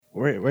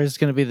Where's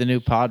going to be the new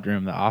pod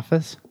room? The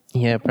office?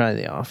 Yeah,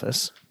 probably the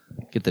office.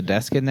 Get the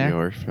desk in there? The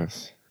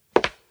orifice.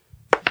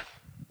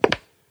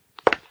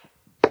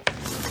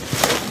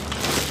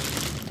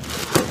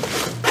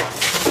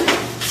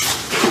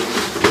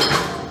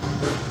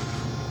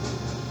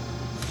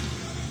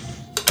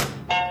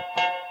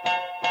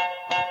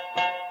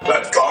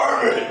 That's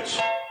garbage!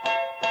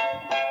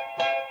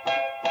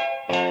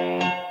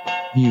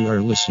 You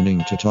are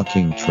listening to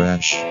Talking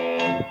Trash.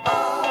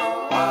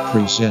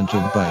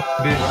 Presented by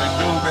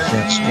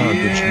That's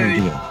Garbage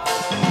Media.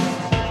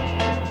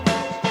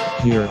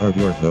 Here are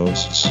your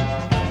hosts,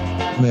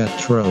 Matt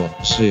Troll,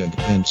 Sig,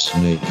 and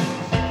Snake.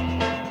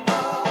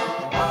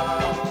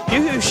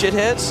 Yoo-hoo,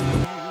 shitheads.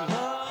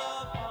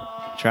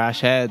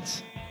 Trash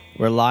heads.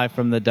 We're live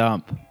from the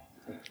dump.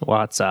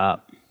 What's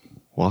up?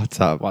 What's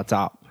up? What's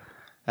up?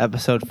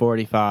 Episode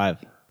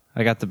 45.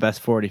 I got the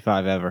best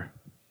 45 ever.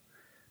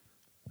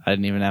 I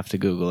didn't even have to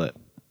Google it.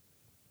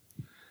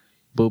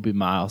 Booby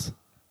Miles.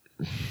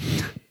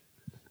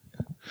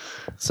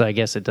 So I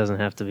guess it doesn't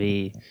have to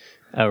be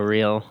a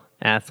real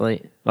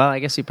athlete. Well, I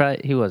guess he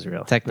was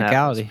real.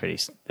 Technicality.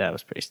 That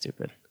was pretty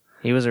stupid.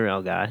 He was a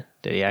real guy.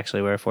 Did he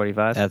actually wear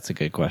 45? That's a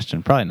good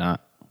question. Probably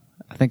not.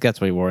 I think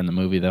that's what he wore in the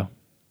movie, though.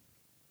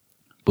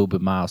 Booby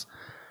Miles.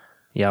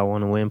 Y'all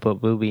want to win? Put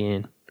booby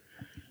in.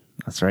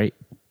 That's right.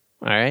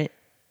 All right.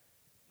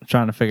 I'm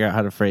trying to figure out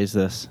how to phrase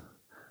this.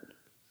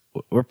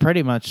 We're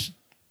pretty much...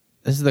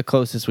 This is the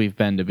closest we've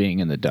been to being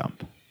in the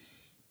dump.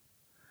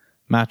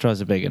 Matro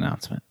has a big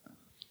announcement.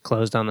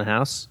 Closed on the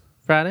house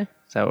Friday?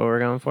 Is that what we're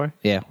going for?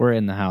 Yeah, we're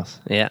in the house.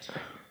 Yeah.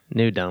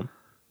 New dump.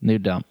 New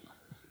dump.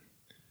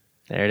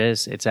 There it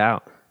is. It's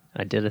out.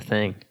 I did a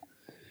thing.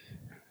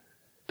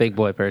 Big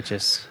boy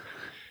purchase.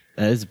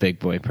 That is a big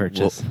boy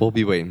purchase. We'll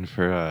be waiting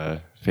for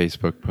a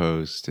Facebook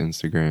post,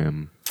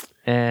 Instagram,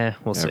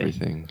 We'll see.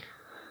 everything.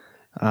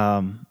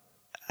 How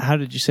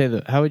would you say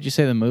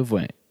the move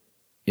went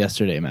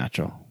yesterday,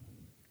 Matro?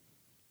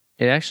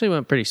 It actually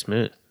went pretty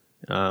smooth.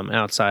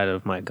 Outside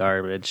of my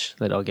garbage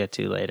that I'll get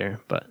to later,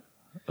 but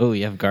Oh,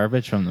 you have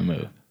garbage from the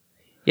move.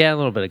 yeah, a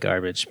little bit of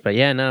garbage, but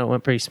yeah, no, it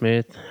went pretty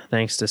smooth.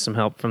 Thanks to some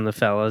help from the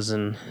fellas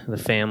and the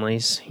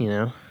families.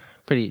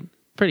 Pretty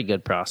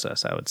good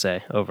process, I would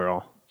say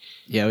overall.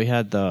 Yeah, we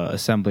had the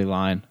assembly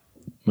line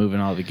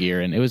moving all the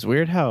gear, and it was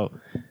weird how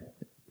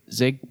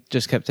Zig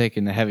just kept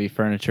taking the heavy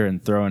furniture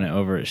and throwing it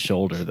over his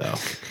shoulder, though.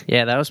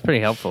 Yeah, that was pretty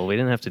helpful. We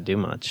didn't have to do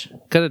much.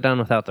 Could have done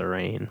without the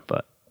rain,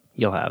 but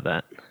you'll have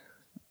that.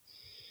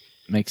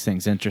 Makes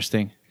things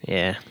interesting.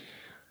 Yeah.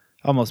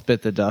 Almost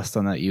bit the dust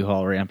on that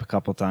U-Haul ramp a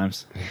couple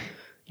times.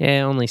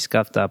 Yeah, only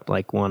scuffed up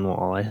like one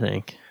wall, I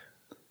think.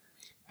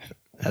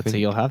 That's how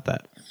you'll have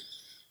that.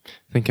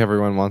 I think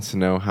everyone wants to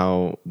know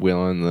how wheel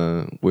on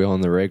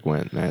the rig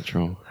went,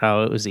 Natural.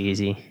 How it was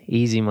easy.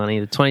 Easy money.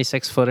 The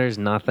 26-footer is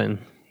nothing.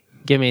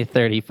 Give me a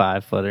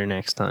 35-footer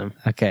next time.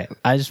 Okay,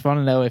 I just want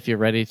to know if you're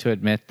ready to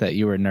admit that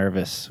you were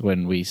nervous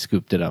when we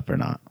scooped it up or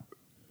not.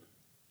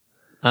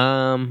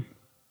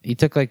 He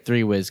took like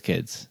 3 whiz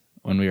kids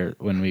when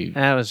we.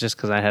 That was just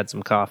because I had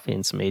some coffee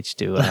and some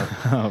H2O.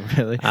 Oh,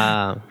 really?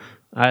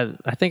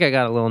 I think I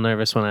got a little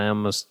nervous when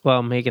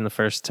I making the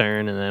first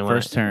turn, and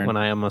then when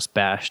I almost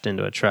bashed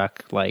into a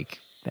truck like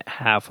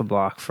half a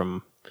block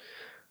from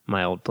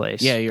my old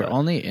place. Yeah, your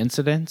only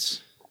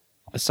incidents,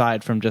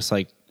 aside from just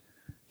like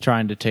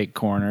trying to take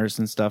corners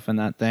and stuff in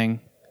that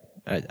thing,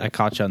 I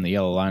caught you on the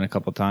yellow line a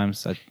couple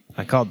times.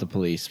 I called the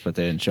police, but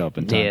they didn't show up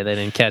in time. Yeah, they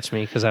didn't catch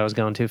me because I was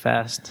going too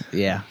fast.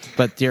 Yeah,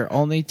 but your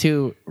only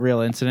 2 real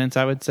incidents,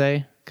 I would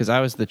say, because I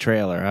was the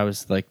trailer. I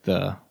was like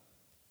the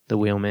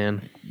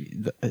wheelman.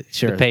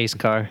 Sure. The pace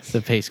car.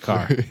 The pace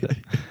car.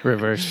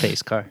 Reverse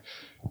pace car.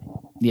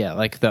 Yeah,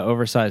 like the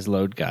oversized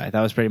load guy.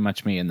 That was pretty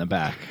much me in the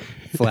back.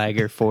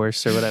 Flagger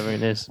force or whatever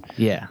it is.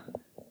 Yeah.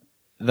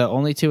 The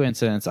only 2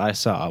 incidents I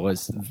saw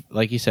was,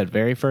 like you said,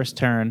 very first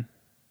turn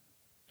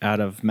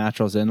out of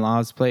Matrol's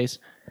in-laws' place.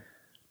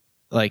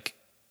 Like,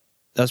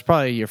 that was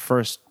probably your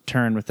first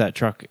turn with that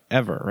truck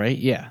ever, right?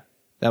 Yeah.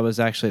 That was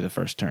actually the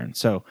first turn.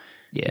 So,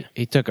 yeah,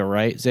 he took a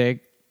right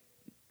zig,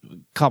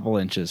 couple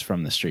inches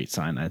from the street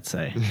sign, I'd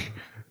say,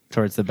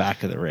 towards the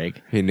back of the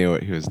rig. He knew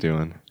what he was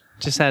doing.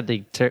 just had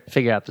to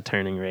figure out the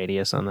turning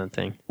radius on that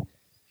thing.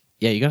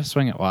 Yeah, you got to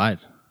swing it wide.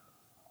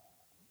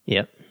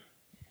 Yep.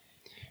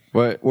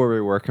 What were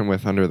we working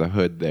with under the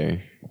hood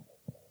there?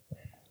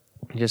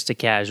 Just a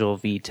casual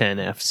V10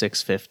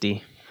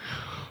 F650.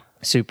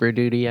 Super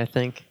Duty, I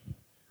think.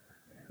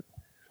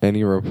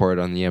 Any report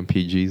on the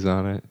MPGs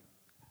on it?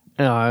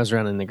 No, I was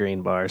running the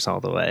green bars all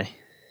the way.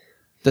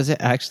 Does it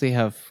actually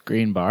have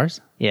green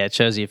bars? Yeah, it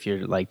shows you if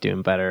you're like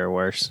doing better or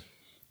worse.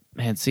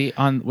 Man, see,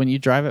 when you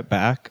drive it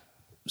back,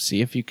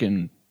 see if you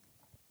can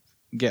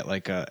get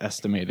like a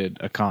estimated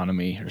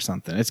economy or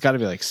something. It's got to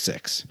be like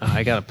 6.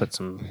 I got to put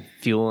some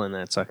fuel in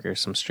that sucker,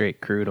 some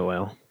straight crude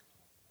oil.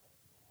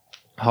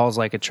 Hauls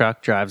like a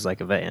truck, drives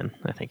like a van,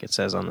 I think it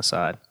says on the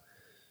side.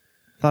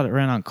 Thought it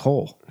ran on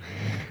coal.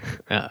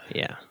 Oh,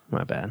 yeah,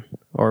 my bad.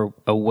 Or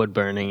a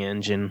wood-burning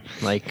engine,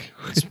 like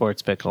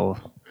Sports Pickle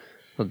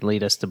would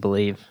lead us to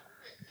believe.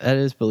 That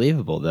is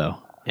believable, though.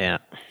 Yeah.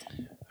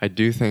 I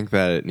do think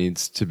that it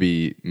needs to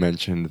be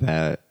mentioned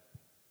that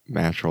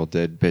Mattrell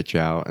did bitch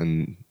out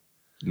and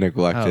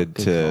neglected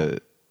to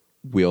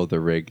wheel the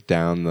rig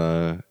down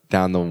the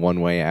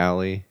one-way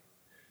alley,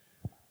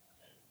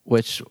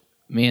 which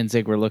me and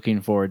Zig were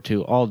looking forward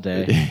to all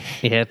day.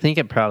 Yeah, I think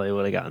it probably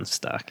would have gotten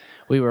stuck.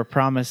 We were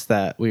promised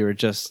that we were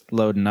just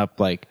loading up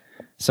like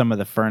some of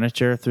the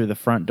furniture through the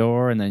front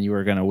door, and then you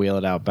were going to wheel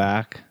it out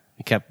back.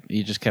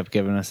 You just kept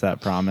giving us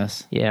that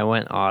promise. Yeah, it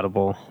went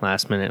audible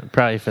last minute,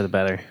 probably for the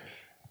better.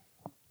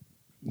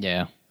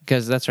 Yeah,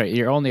 because that's right.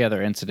 Your only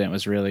other incident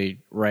was really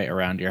right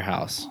around your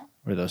house,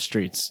 where those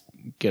streets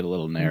get a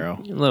little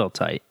narrow. A little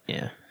tight,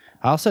 yeah.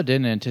 I also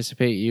didn't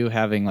anticipate you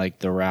having like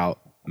the route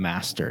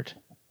mastered.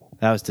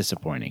 That was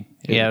disappointing.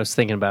 Yeah, I was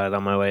thinking about it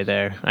on my way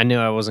there. I knew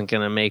I wasn't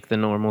going to make the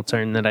normal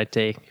turn that I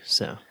take,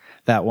 so.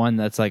 That one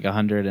that's like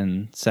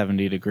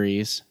 170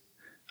 degrees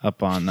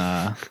up on,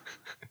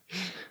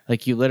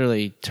 like you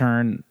literally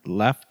turn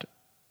left,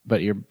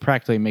 but you're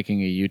practically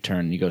making a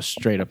U-turn. You go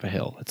straight up a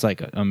hill. It's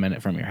like a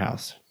minute from your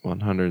house.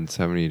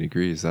 170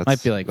 degrees. That's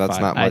might be like that's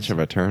not much of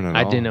a turn at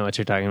all. I do know what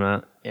you're talking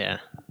about. Yeah.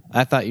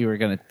 I thought you were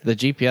going to... The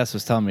GPS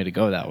was telling me to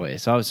go that way,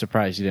 so I was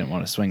surprised you didn't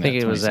want to swing that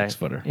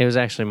 26-footer. It was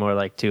actually more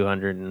like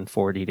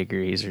 240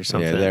 degrees or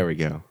something. Yeah, there we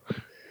go.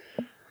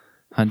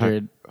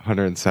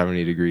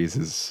 170 degrees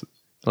is...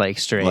 Like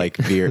straight. Like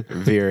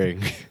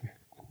veering.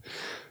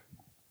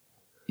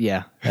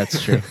 Yeah,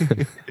 that's true.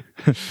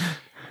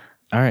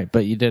 All right,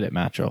 but you did it,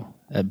 Mattrell.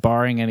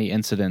 Barring any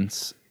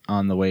incidents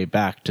on the way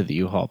back to the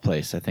U-Haul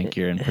place, I think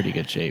you're in pretty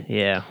good shape.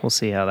 Yeah, we'll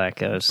see how that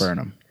goes. Burn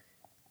them.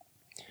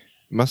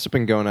 Must have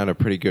been going at a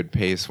pretty good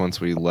pace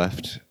once we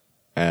left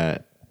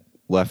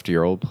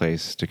your old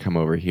place to come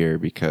over here,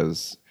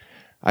 because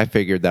I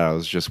figured that I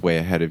was just way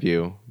ahead of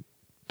you,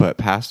 but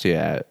passed you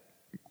at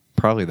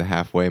probably the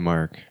halfway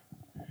mark.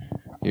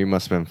 You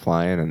must have been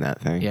flying in that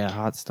thing. Yeah,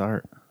 hot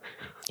start.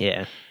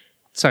 Yeah.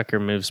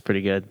 Sucker moves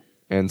pretty good.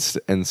 And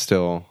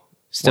still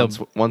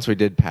once we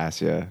did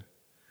pass you,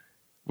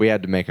 we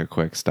had to make a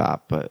quick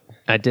stop, but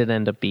I did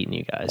end up beating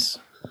you guys.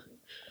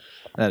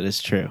 That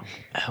is true.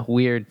 A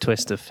weird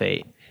twist of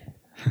fate.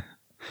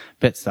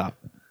 Pit stop.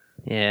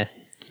 Yeah,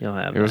 you'll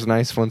have it. Was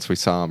nice once we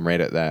saw him right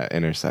at that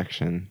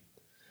intersection.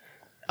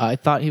 I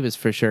thought he was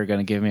for sure going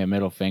to give me a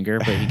middle finger,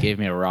 but he gave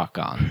me a rock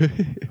on.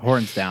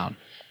 Horns down.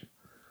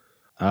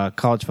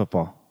 College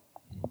football.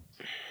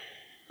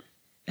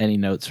 Any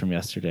notes from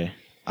yesterday?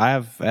 I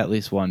have at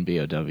least one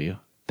BOW.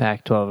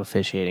 Pac-12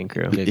 officiating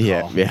crew. Good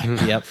call.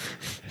 Yeah. Yep.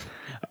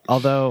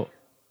 Although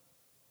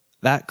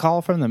that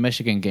call from the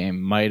Michigan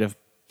game might have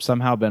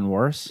somehow been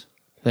worse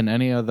than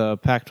any of the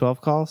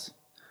Pac-12 calls.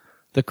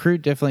 The crew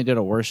definitely did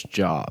a worse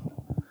job,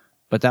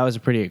 but that was a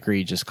pretty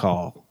egregious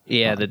call.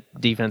 Yeah, the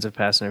defensive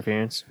pass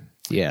interference.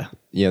 Yeah.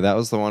 Yeah, that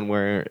was the one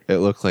where it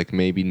looked like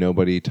maybe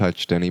nobody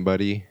touched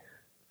anybody.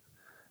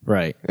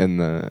 Right. In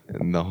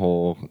the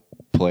whole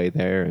play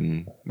there,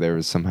 and there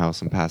was somehow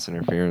some pass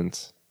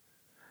interference.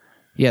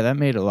 Yeah, that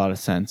made a lot of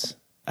sense.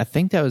 I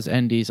think that was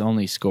ND's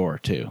only score,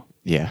 too.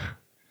 Yeah.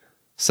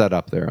 Set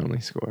up their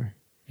only score.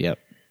 Yep.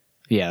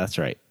 Yeah, that's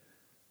right.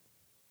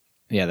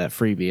 Yeah, that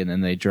freebie, and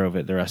then they drove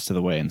it the rest of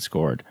the way and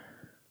scored.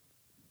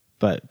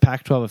 But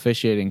Pac-12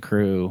 officiating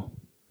crew,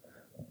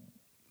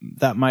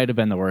 that might have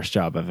been the worst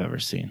job I've ever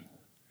seen.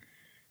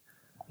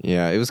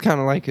 Yeah, it was kind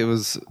of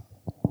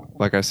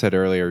like I said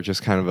earlier,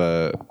 just kind of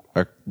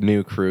a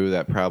new crew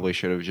that probably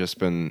should have just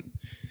been,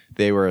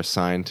 they were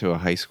assigned to a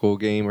high school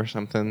game or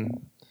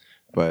something,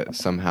 but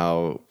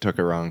somehow took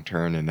a wrong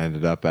turn and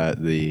ended up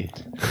at the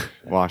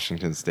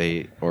Washington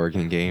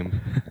State-Oregon game.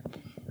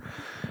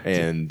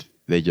 And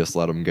they just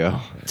let them go.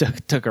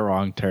 Took a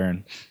wrong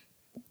turn.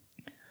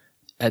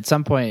 At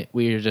some point,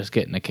 we were just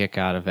getting a kick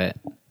out of it.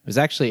 It was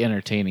actually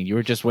entertaining. You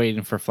were just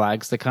waiting for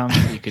flags to come.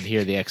 So you could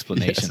hear the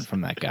explanation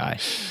from that guy.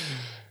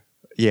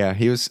 Yeah,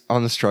 he was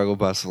on the struggle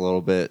bus a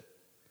little bit,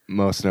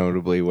 most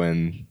notably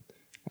when,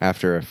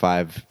 after a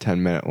 5-10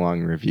 minute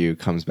long review,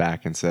 comes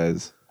back and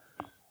says,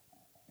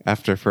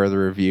 after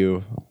further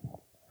review,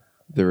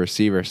 the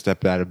receiver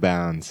stepped out of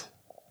bounds.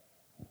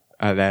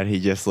 And then he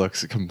just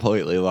looks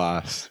completely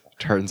lost,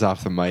 turns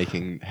off the mic,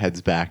 and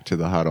heads back to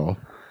the huddle.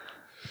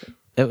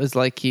 It was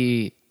like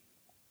it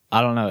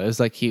was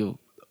like he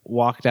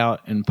walked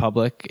out in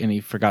public and he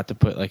forgot to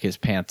put like his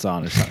pants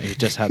on or something. He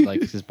just had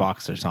like his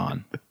boxers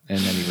on, and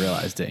then he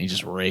realized it and he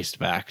just raced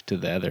back to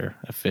the other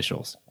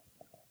officials.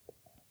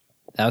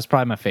 That was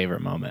probably my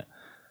favorite moment.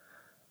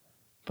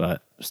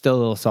 But still a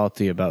little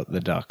salty about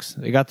the Ducks.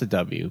 They got the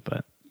W,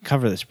 but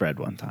cover the spread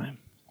one time.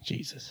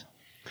 Jesus.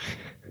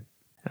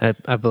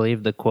 I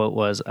believe the quote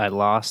was, "I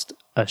lost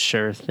a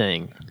sure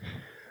thing."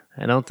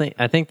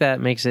 I think that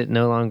makes it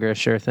no longer a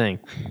sure thing.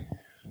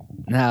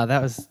 No,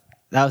 that was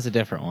a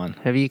different one.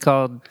 Have you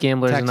called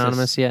Gamblers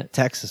Anonymous yet?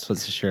 Texas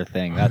was a sure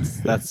thing.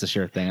 That's the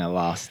sure thing I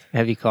lost.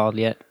 Have you called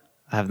yet?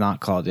 I have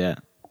not called yet.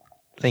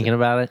 Thinking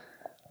about it?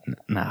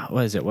 Nah,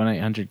 what is it?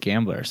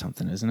 1-800-GAMBLER or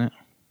something, isn't it?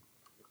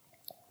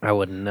 I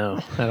wouldn't know.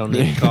 I don't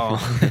need to call.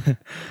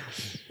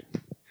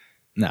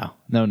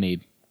 No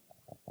need.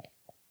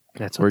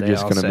 That's what We're they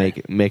just all gonna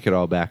say. make it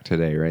all back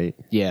today, right?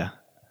 Yeah.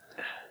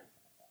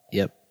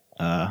 Yep.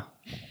 I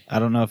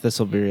don't know if this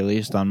will be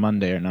released on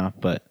Monday or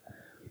not, but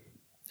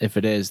if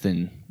it is,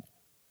 then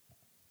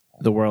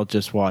the world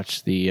just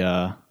watched the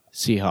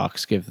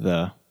Seahawks give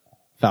the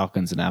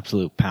Falcons an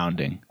absolute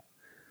pounding.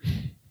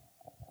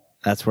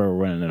 That's where we're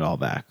winning it all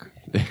back.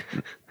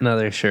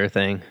 Another sure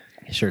thing.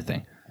 Sure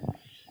thing.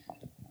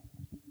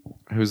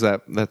 Who's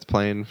that's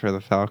playing for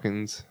the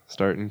Falcons?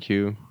 Starting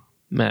Q.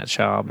 Matt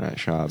Schaub. Matt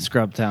Schaub.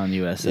 Scrubtown,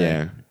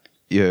 USA.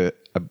 Yeah.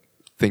 I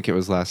think it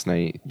was last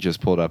night.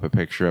 Just pulled up a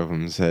picture of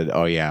him and said,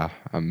 "Oh yeah,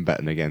 I'm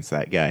betting against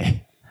that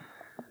guy."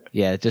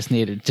 Yeah, just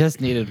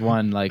needed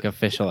one like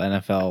official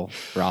NFL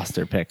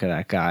roster pick of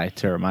that guy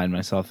to remind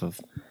myself of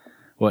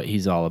what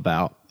he's all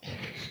about.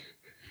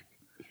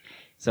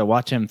 So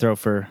watch him throw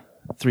for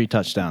 3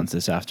 touchdowns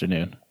this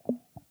afternoon.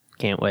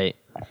 Can't wait.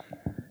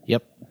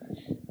 Yep.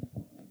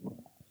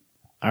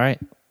 All right.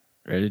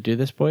 Ready to do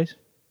this, boys?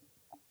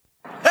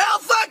 Hell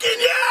fucking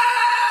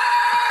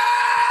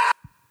yeah!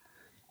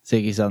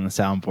 Ziggy's on the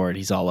soundboard.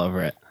 He's all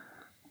over it.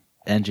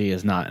 NG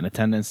is not in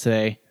attendance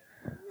today.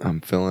 I'm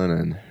filling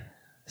in.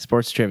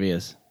 Sports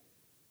trivias.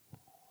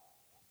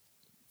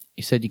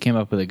 You said you came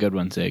up with a good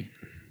one, Zig.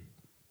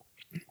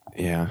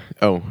 Yeah.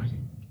 Oh,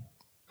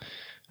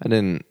 I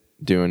didn't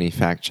do any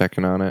fact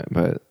checking on it,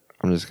 but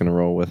I'm just gonna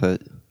roll with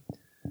it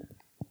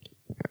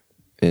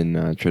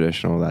in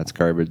traditional "that's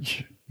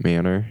garbage"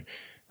 manner.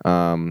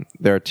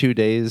 There are 2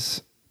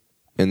 days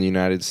in the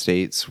United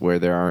States where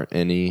there aren't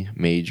any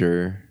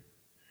major,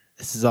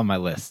 This is on my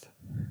list.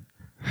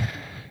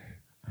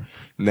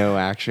 no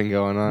action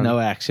going on. No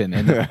action.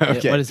 And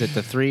Okay. what is it?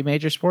 The 3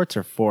 major sports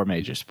or 4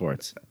 major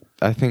sports?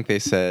 I think they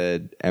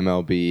said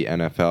MLB,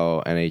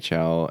 NFL,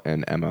 NHL,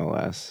 and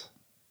MLS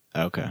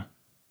Okay.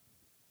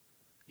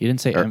 You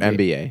didn't say or NBA.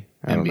 NBA.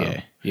 I don't know.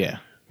 NBA. Yeah.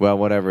 Well,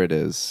 whatever it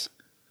is,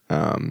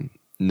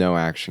 no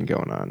action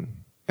going on.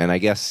 And I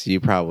guess you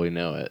probably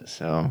know it.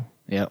 So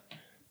Yep.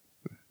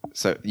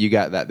 you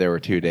got that there were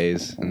 2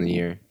 days in the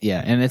year.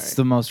 Yeah, and it's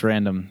the most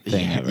random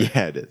thing Yeah, ever.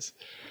 yeah, it is.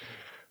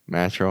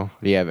 Natural.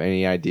 Do you have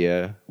any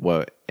idea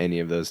what any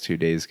of those 2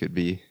 days could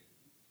be?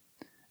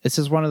 This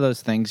is one of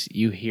those things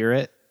you hear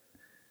it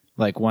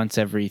like once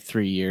every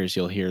 3 years.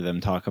 You'll hear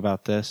them talk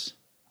about this.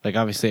 Like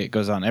obviously it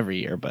goes on every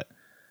year, but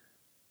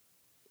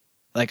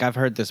like I've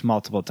heard this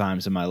multiple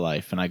times in my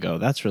life, and I go,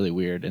 "That's really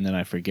weird," and then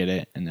I forget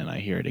it, and then I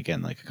hear it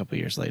again like a couple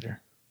years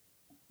later.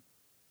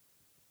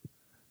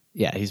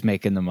 Yeah, he's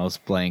making the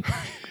most blank,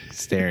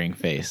 staring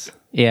face.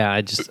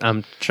 Yeah,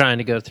 I'm trying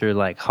to go through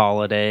like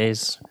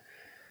holidays.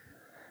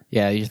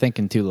 Yeah, you're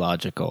thinking too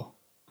logical.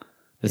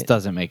 This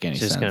doesn't make any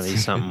It's just sense. gonna be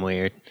something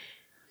weird.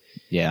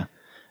 Yeah.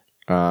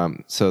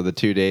 So the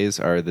 2 days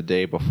are the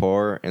day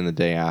before and the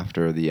day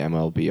after the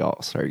MLB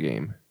All-Star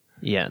Game.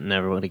 Yeah,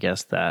 never would have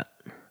guessed that.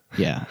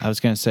 Yeah, I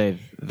was going to say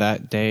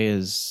that day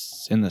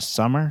is in the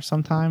summer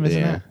sometime, isn't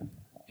Yeah. it?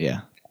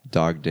 Yeah.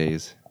 Dog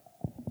days.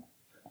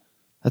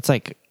 That's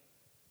like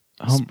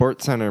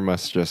Sports Center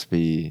must just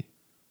be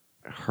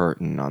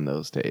hurting on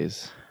those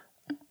days.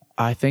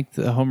 I think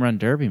the home run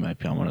derby might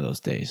be on one of those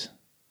days.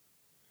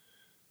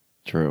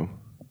 True.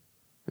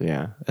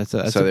 Yeah. That's so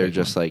a they're big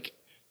just one. like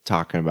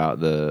talking about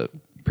the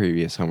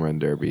previous home run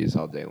derbies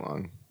all day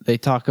long. They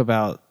talk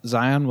about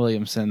Zion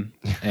Williamson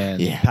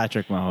and Yeah.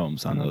 Patrick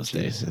Mahomes on those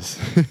days. Jesus.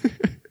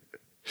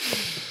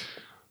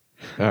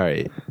 All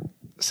right.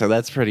 So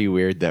that's pretty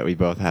weird that we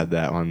both had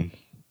that one.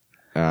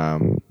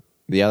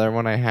 The other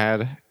one I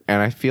had,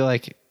 and I feel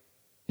like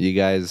you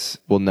guys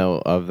will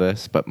know of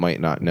this, but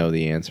might not know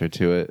the answer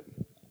to it.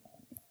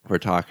 We're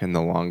talking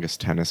the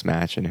longest tennis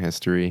match in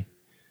history.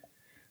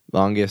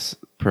 Longest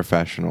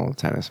professional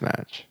tennis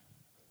match.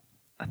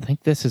 I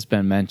think this has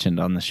been mentioned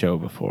on the show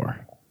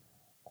before.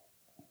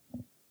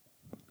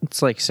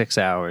 It's like 6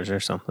 hours or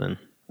something.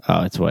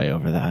 Oh, it's way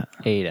over that.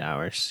 8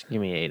 hours. Give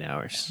me 8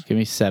 hours. Give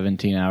me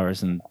 17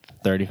 hours and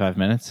 35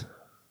 minutes.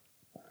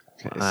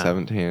 Okay, Wow.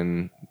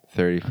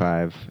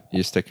 17:35.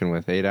 You sticking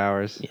with 8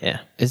 hours? Yeah.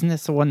 Isn't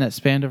this the one that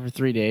spanned over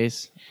 3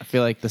 days? I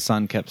feel like the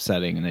sun kept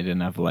setting and they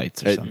didn't have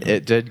lights or something.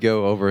 It did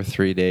go over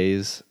 3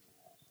 days.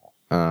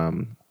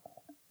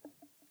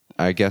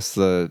 I guess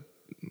the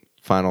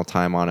final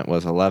time on it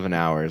was 11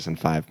 hours and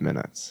 5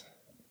 minutes.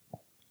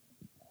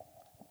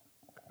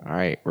 All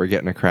right, we're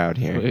getting a crowd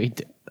here.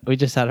 We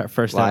just had our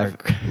first Live,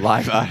 ever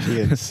live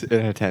audience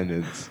in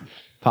attendance.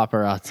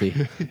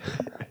 paparazzi.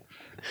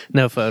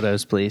 No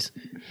photos, please.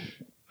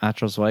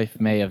 Natural's wife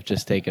may have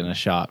just taken a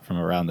shot from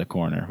around the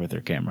corner with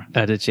her camera.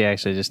 Did she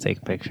actually just take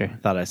a picture?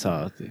 Thought I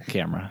saw the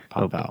camera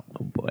pop out.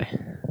 Oh boy.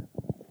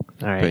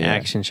 All right, But yeah.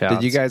 action shots.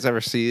 Did you guys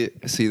ever see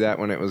that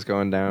when it was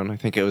going down? I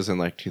think it was in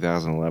like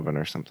 2011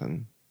 or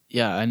something.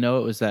 Yeah, I know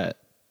it was that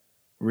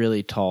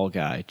really tall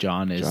guy,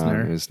 John Isner.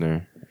 John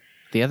Isner.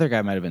 The other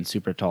guy might have been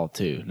super tall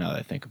too, now that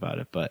I think about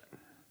it. But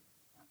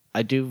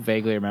I do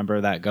vaguely remember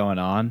that going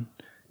on.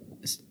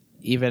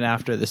 Even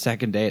after the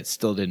second day, it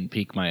still didn't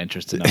pique my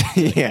interest enough.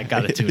 Like, I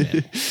got to tune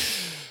in.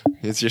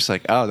 It's just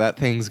like, oh, that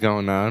thing's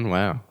going on.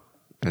 Wow.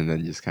 And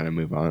then just kind of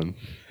move on.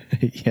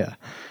 Yeah.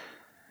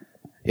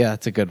 Yeah,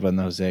 that's a good one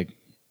though, Zig.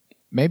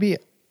 Maybe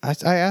I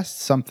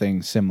asked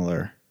something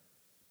similar.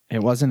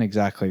 It wasn't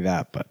exactly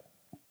that, but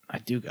I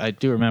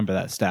do remember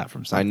that stat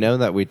from something. I know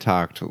that we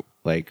talked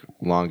like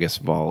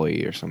longest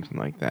volley or something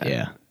like that.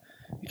 Yeah.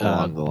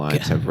 Along the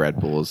lines of Red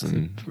Bulls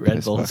and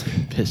Red Bulls,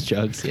 piss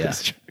jugs. Yeah.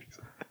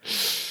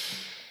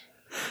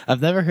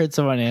 I've never heard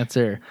someone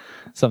answer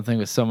something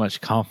with so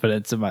much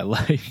confidence in my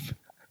life.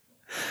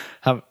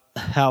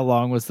 How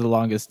long was the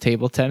longest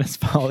table tennis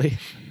volley?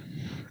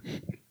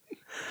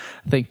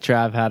 I think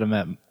Trav had him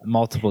at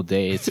multiple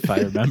days, if I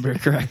remember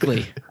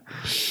correctly.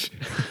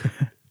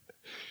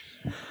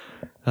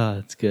 Oh,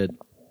 that's good.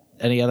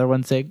 Any other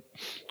ones, Sig?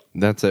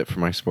 That's it for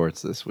my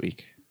sports this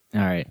week.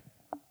 All right.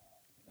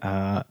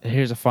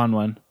 Here's a fun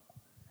one.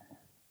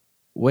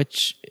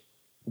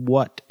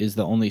 What is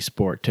the only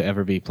sport to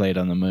ever be played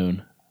on the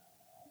moon?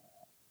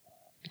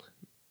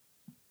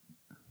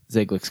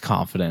 Zig looks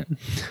confident.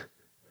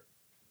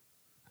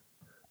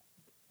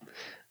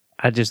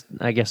 I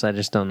guess I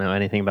just don't know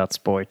anything about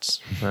sports.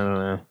 I don't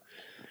know.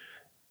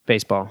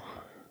 Baseball.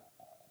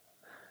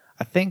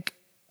 I think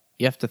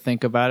you have to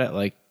think about it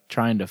like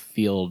trying to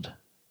field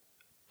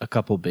a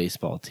couple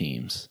baseball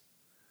teams.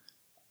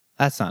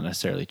 That's not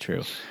necessarily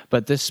true.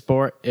 But this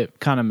sport, it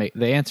kind of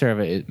the answer of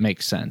it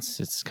makes sense.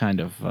 It's kind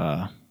of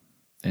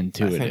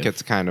intuitive. I think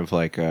it's kind of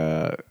like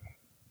a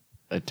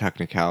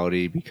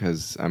technicality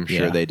because I'm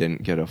sure they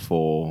didn't get a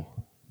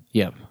full.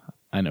 Yep,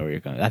 I know where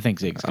you're going. I think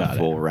Zig's got a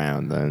full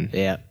round then.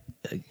 Yeah.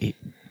 Did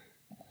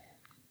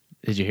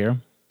you hear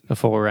him? A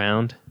full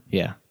round?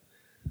 Yeah.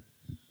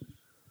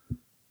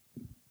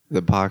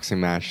 The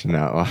boxing match did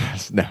not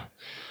last. No.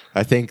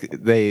 I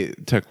think they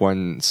took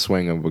one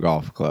swing of a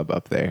golf club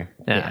up there.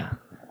 Yeah.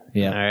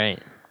 Yeah. All right.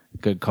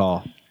 Good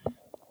call.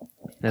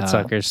 That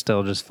sucker's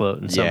still just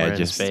floating somewhere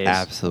in space.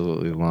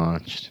 Absolutely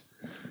launched.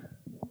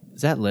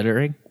 Is that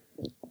littering?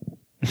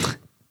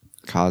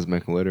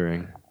 Cosmic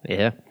littering.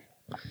 Yeah.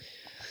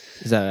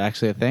 Is that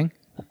actually a thing?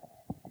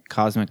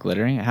 Cosmic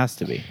littering? It has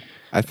to be.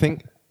 I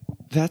think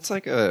that's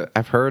like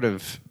I've heard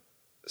of,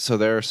 so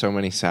there are so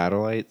many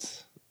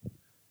satellites.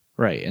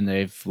 Right, and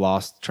they've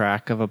lost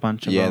track of a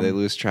bunch of them. Yeah, they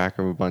lose track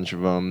of a bunch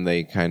of them.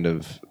 They kind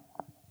of,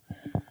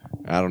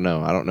 I don't know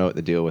what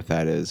the deal with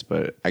that is,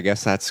 but I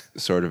guess that's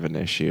sort of an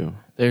issue.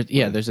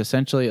 There's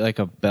essentially like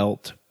a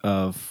belt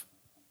of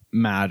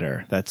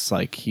matter that's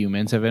like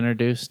humans have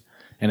introduced,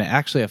 and it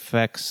actually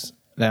affects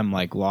them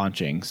like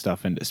launching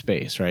stuff into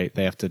space, right?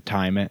 They have to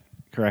time it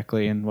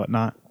correctly and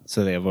whatnot,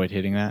 so they avoid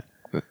hitting that.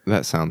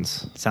 That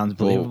sounds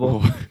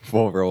believable.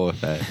 We'll roll with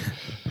that.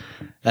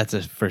 That's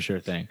a for sure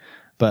thing.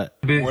 But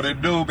What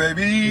it do,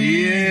 baby?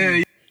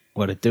 Yeah.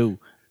 What it do?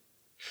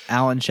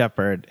 Alan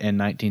Shepard in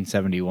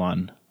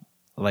 1971,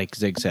 like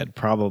Zig said,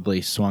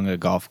 probably swung a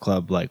golf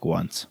club like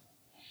once.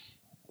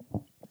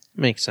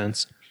 Makes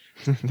sense.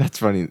 That's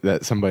funny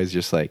that somebody's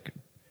just like,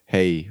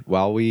 hey,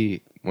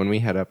 when we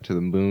head up to the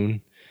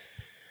moon,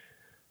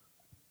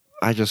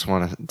 I just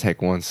want to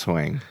take one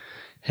swing.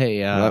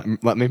 Hey,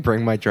 let me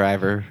bring my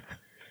driver,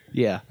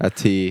 a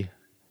tee,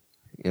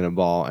 and a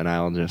ball, and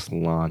I'll just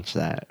launch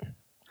that.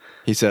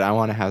 He said, I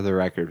want to have the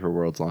record for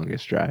world's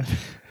longest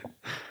drive.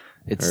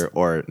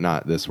 or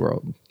not this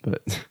world,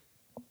 but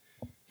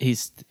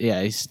he's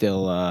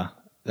still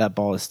that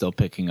ball is still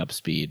picking up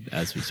speed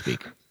as we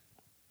speak.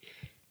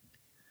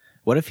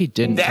 What if he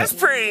didn't? That's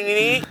pretty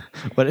neat.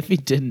 What if he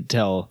didn't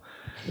tell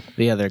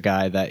the other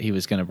guy that he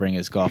was going to bring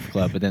his golf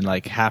club, but then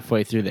like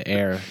halfway through the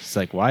air, it's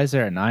like, why is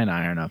there a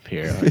 9-iron up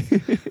here?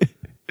 Like,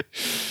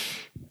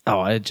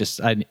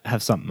 I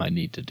have something I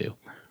need to do.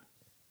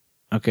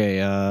 Okay,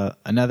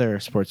 another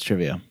sports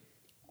trivia.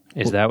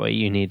 Is that what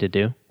you need to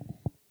do?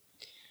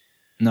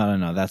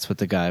 No. That's what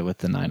the guy with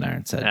the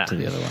 9-iron said to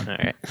the other one. All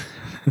right.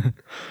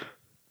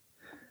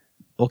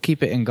 We'll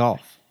keep it in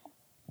golf.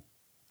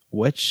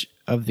 Which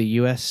of the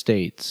U.S.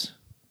 states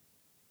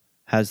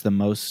has the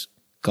most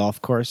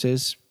golf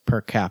courses per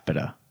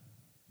capita?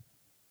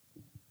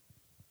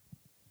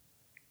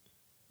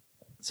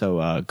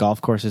 So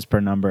golf courses per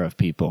number of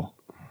people.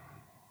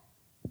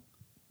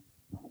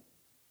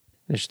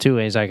 There's two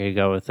ways I could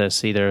go with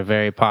this. Either a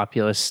very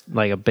populous,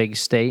 like a big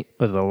state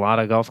with a lot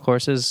of golf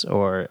courses,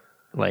 or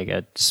like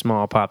a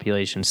small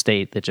population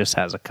state that just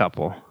has a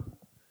couple.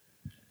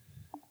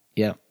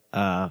 Yeah,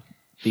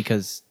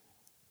 because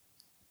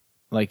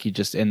like you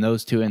just, in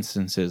those two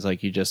instances,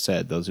 like you just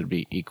said, those would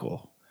be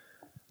equal.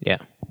 Yeah.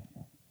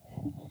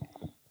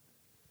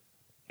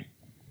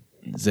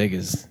 Zig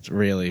is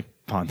really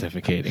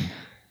pontificating.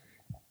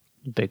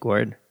 Big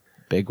word.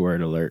 Big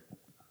word alert.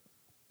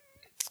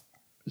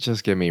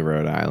 just give me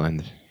Rhode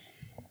Island.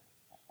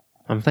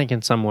 I'm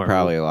thinking somewhere.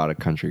 Probably a lot of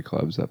country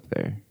clubs up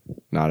there.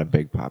 Not a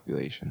big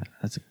population.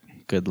 That's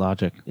good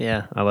logic.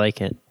 Yeah, I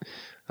like it.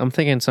 I'm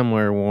thinking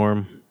somewhere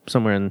warm,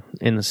 somewhere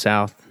in the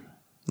south.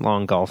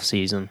 Long golf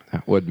season.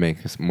 That would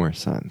make more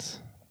sense.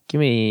 Give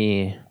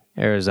me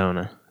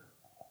Arizona.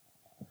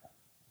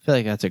 I feel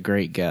like that's a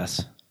great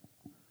guess.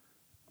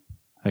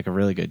 Like a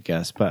really good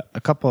guess. But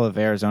a couple of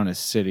Arizona's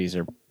cities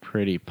are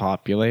pretty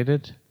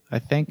populated, I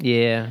think.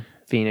 Yeah.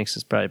 Phoenix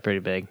is probably pretty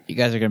big. You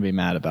guys are going to be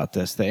mad about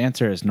this. The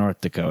answer is North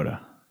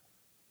Dakota.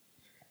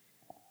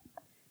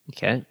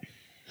 Okay.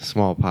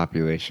 Small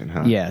population,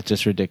 huh? Yeah,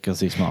 just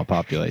ridiculously small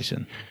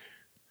population.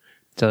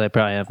 So they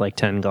probably have like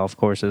 10 golf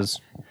courses.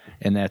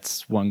 And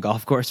that's one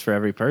golf course for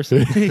every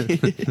person.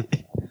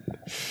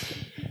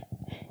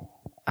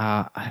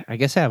 I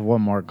guess I have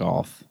one more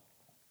golf.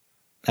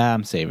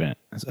 I'm saving it.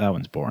 That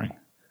one's boring.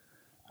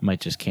 I might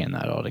just can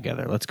that all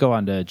together. Let's go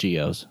on to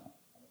Geos.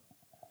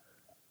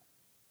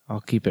 I'll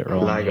keep it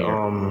rolling. I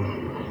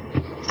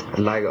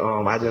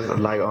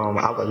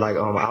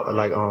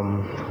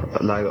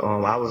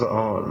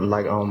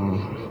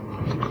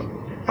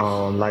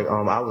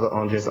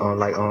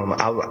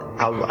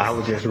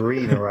was just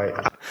reading, right?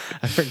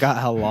 I forgot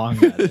how long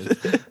that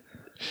is.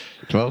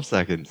 12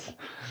 seconds.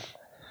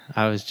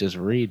 I was just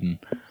reading.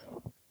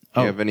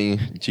 Do you have any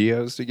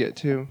geos to get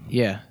to?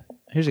 Yeah.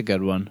 Here's a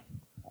good one.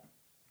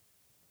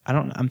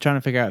 I'm trying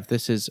to figure out if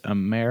this is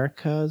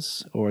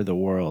America's or the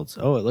world's.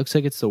 Oh, it looks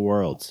like it's the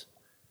world's.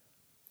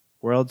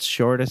 World's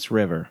shortest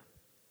river.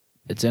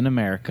 It's in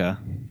America.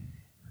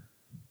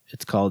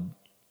 It's called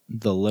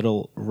the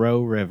Little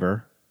Row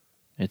River.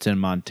 It's in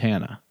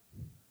Montana.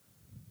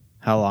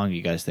 How long do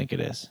you guys think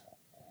it is?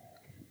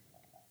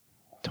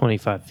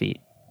 25 feet.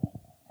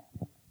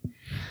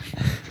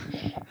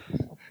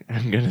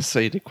 I'm going to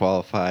say to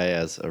qualify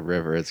as a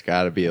river, it's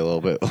got to be a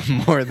little bit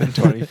more than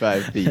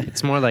 25 feet.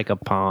 It's more like a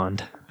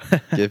pond.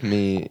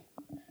 I'm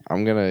going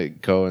to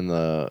go in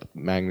the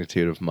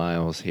magnitude of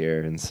miles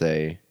here and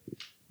say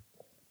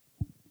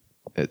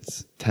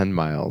it's 10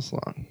 miles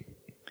long.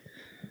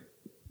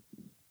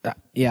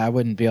 Yeah, I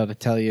wouldn't be able to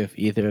tell you if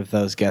either of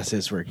those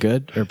guesses were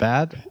good or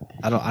bad.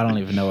 I don't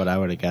even know what I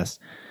would have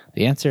guessed.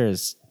 The answer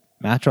is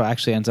Mattrel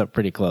actually ends up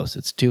pretty close.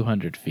 It's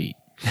 200 feet.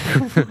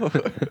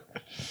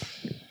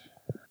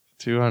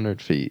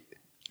 200 feet.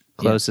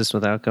 Closest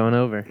without going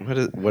over.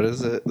 What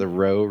is it? The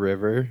Row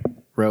River?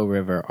 Row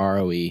River,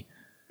 ROE.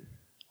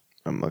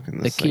 I'm looking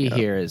The this key thing up.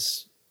 here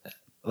is,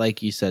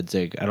 like you said,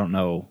 Zig, I don't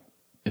know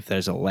if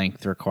there's a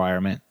length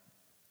requirement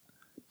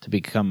to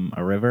become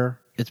a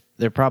river.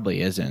 There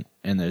probably isn't,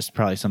 and there's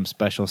probably some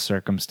special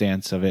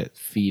circumstance of it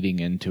feeding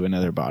into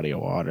another body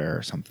of water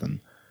or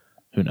something.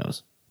 Who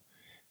knows?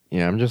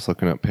 Yeah, I'm just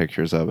looking up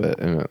pictures of it,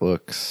 and it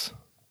looks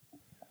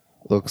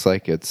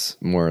like it's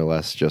more or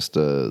less just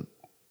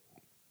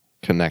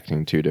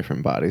connecting two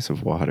different bodies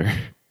of water.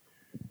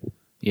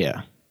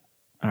 Yeah.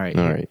 All right.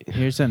 All right.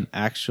 Here's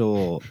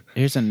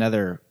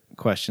another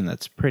question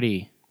that's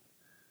pretty.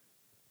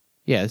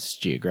 Yeah, it's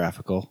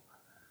geographical.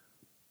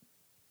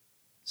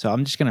 So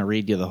I'm just going to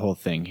read you the whole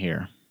thing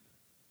here.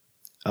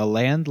 A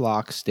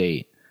landlocked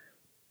state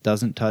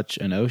doesn't touch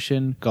an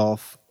ocean,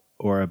 gulf,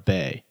 or a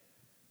bay.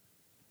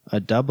 A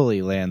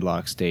doubly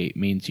landlocked state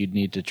means you'd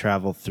need to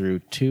travel through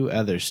two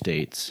other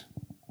states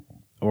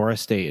or a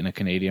state in a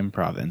Canadian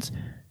province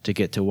to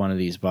get to one of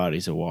these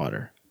bodies of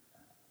water.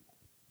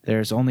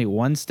 There's only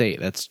one state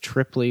that's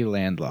triply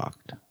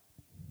landlocked.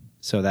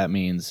 So that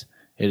means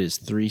it is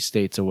 3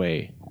 states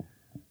away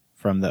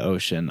from the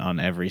ocean on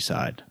every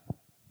side.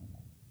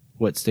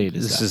 What state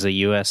is that? This is a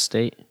U.S.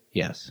 state?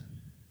 Yes.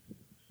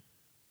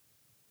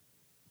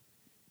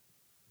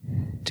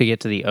 To get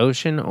to the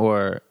ocean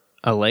or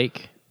a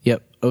lake?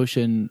 Yep.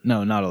 Ocean.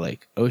 No, not a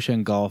lake.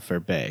 Ocean, gulf,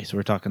 or bay. So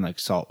we're talking like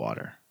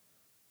saltwater.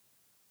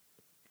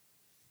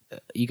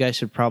 You guys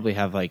should probably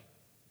have like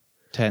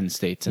 10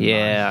 states in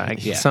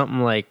mind. Yeah,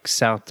 something like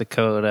South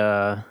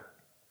Dakota,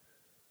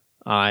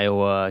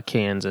 Iowa,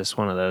 Kansas.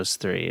 One of those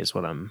 3 is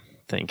what I'm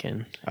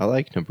thinking. I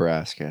like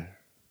Nebraska.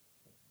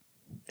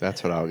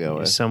 That's what I'll go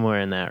with.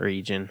 Somewhere in that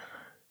region.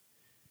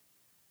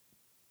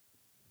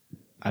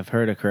 I've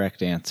heard a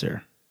correct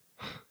answer.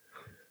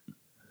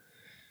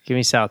 Give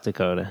me South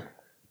Dakota.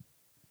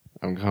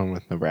 I'm going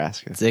with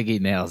Nebraska. Ziggy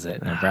nails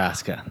it.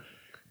 Nebraska.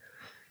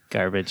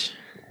 Garbage.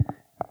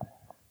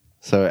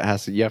 So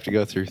you have to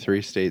go through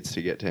 3 states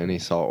to get to any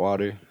salt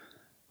water?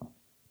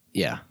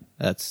 Yeah,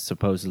 that's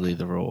supposedly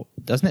the rule.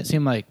 Doesn't it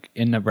seem like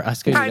in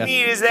Nebraska How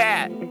neat is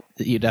that?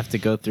 you'd have to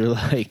go through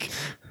like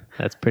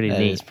That's pretty that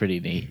neat. is pretty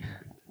neat.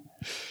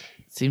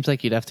 Seems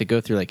like you'd have to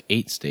go through like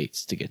 8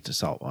 states to get to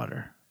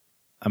saltwater.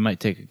 I might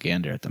take a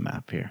gander at the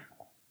map here.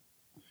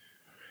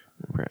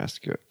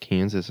 Nebraska,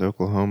 Kansas,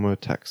 Oklahoma,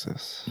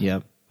 Texas.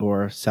 Yep.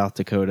 Or South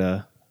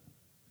Dakota,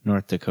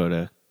 North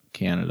Dakota,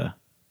 Canada.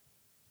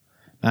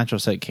 Natural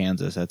site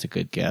Kansas. That's a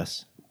good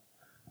guess.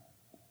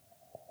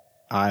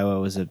 Iowa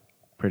was a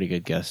pretty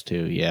good guess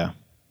too. Yeah.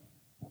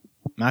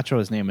 Matro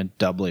was named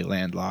doubly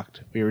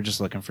landlocked. We were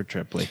just looking for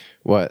triply.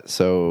 What?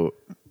 So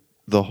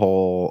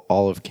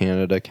all of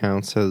Canada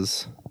counts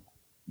as?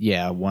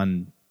 Yeah,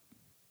 one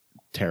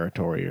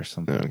territory or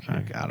something.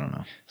 Okay. I don't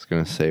know. I was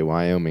going to say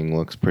Wyoming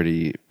looks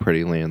pretty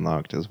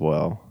landlocked as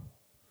well.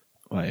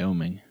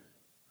 Wyoming.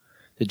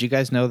 Did you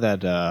guys know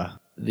that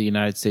the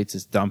United States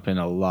is dumping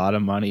a lot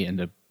of money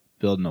into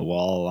building a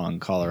wall along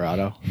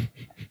Colorado?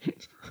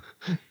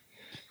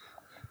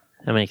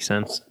 That makes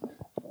sense.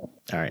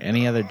 All right.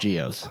 Any other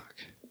geos?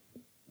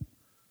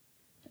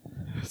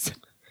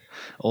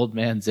 Old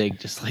man Zig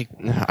just like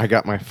I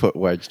got my foot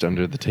wedged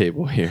under the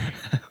table here.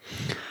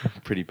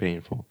 Pretty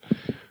painful.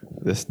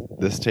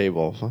 This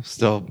table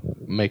still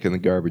making the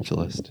garbage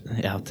list.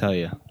 yeah, I'll tell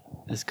you.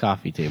 This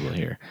coffee table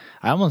here.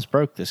 I almost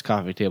broke this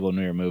coffee table when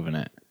we were moving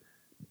it.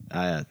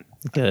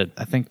 Good.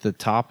 I think the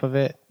top of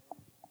it,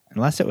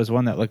 unless it was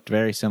one that looked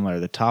very similar,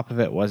 the top of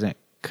it wasn't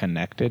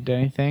connected to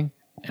anything,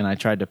 and I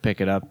tried to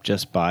pick it up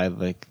just by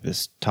like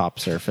this top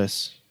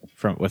surface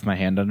with my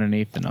hand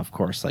underneath, and of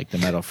course, like the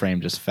metal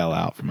frame just fell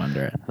out from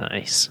under it.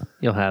 Nice.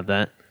 You'll have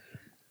that.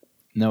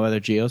 No other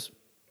Geos?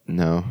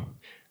 No.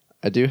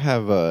 I do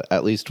have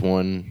at least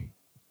one,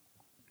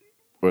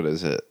 what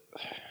is it,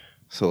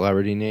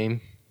 celebrity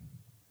name.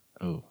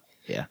 Oh,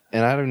 yeah.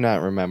 And I do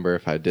not remember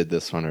if I did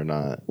this one or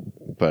not,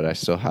 but I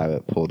still have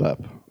it pulled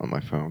up on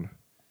my phone.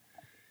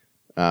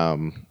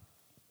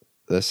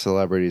 This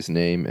celebrity's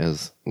name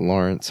is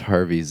Lawrence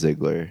Harvey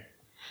Ziegler.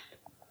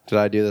 Did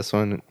I do this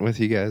one with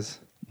you guys?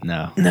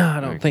 No. No,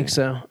 I don't think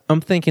so.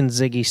 I'm thinking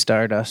Ziggy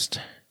Stardust.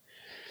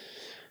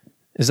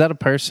 Is that a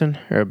person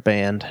or a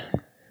band?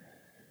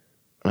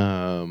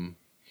 I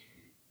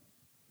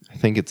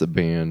think it's a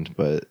band,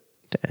 but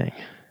Dang.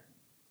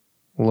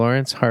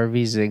 Lawrence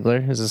Harvey Ziegler.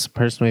 Is this a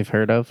person we've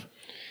heard of?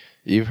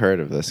 you've heard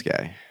of this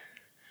guy.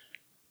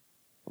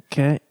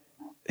 Okay.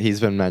 He's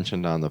been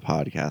mentioned on the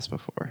podcast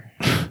before.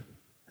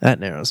 That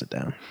narrows it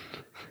down.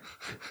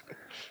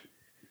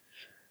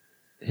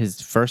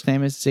 His first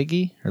name is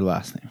Ziggy or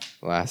last name?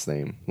 Last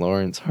name,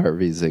 Lawrence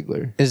Harvey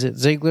Ziegler. Is it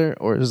Ziegler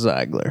or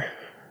Ziegler?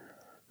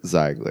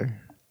 Ziegler.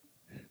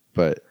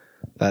 But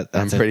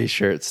I'm pretty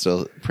sure it's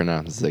still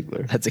pronounced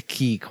Ziegler. That's a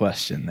key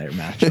question there,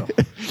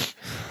 Matchell.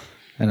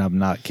 And I'm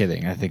not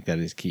kidding. I think that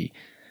is key.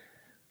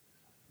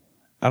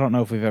 I don't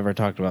know if we've ever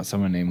talked about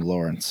someone named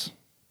Lawrence.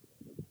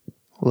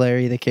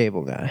 Larry the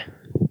Cable Guy.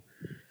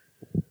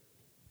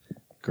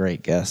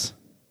 Great guess.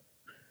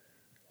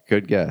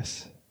 Good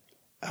guess.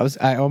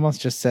 I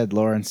almost just said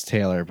Lawrence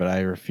Taylor, but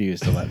I refuse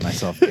to let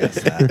myself guess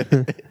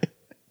that.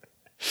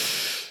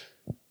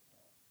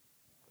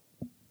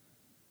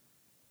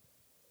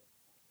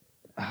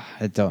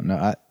 I don't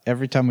know.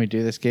 Every time we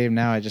do this game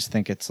now, I just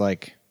think it's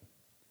like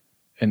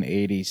an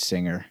 80s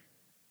singer,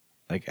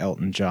 like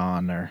Elton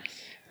John or...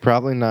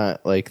 Probably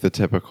not like the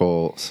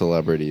typical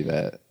celebrity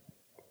that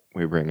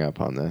we bring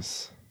up on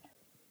this.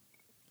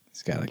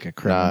 He's got like a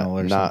criminal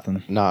or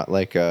something. Not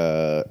like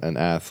an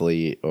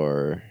athlete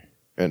or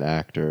an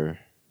actor.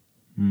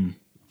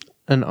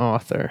 An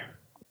author.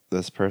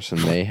 This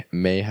person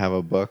may have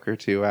a book or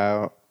two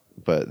out,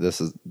 but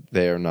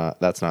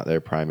that's not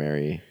their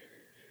primary.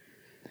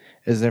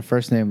 Is their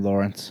first name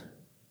Lawrence?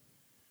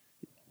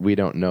 We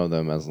don't know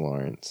them as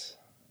Lawrence,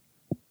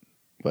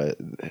 but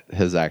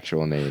his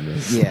actual name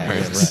is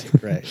Lawrence. Yeah,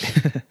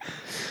 right.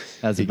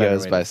 That's He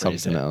goes by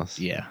something else.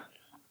 Yeah.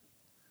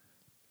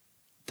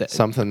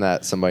 Something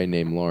that somebody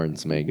named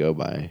Lawrence may go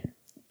by.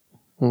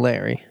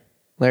 Larry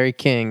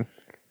King.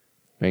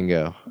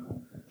 Bingo.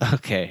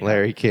 Okay.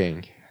 Larry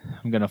King.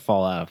 I'm going to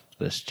fall out of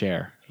this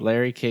chair.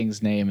 Larry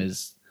King's name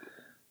is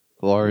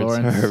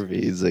Lawrence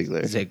Harvey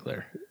Ziegler.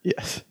 Ziegler.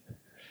 Yes.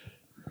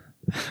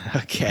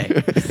 Okay.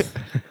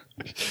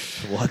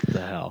 What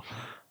the hell?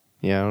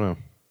 Yeah, I don't know.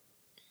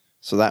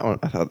 So that one,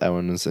 I thought that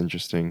one was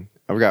interesting.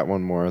 I've got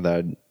one more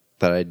that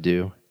I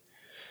do.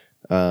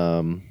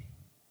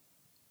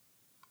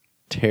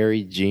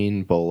 Terry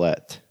Jean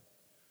Bolette.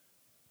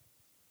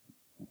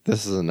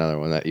 This is another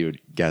one that you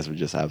guys would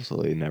just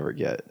absolutely never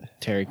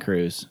get. Terry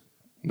Crews.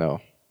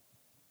 No.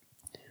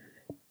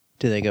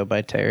 Do they go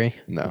by Terry?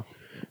 No.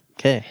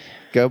 Okay.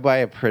 Go by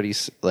a pretty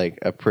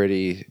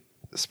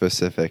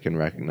specific and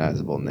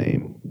recognizable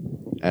name.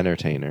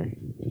 Entertainer.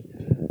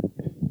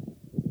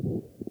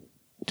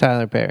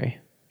 Tyler Perry.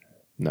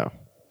 No.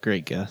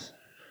 Great guess.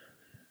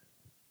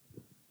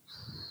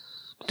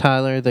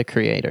 Tyler the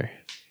Creator.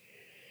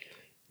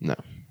 No.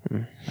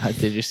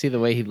 Did you see the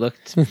way he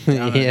looked?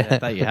 Down Yeah. I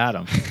thought you had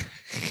him.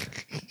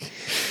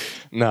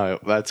 No,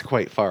 that's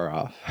quite far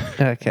off.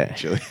 Okay.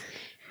 Actually.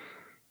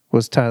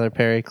 Was Tyler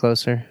Perry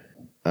closer?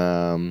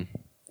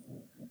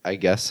 I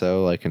guess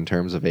so, like in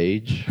terms of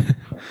age.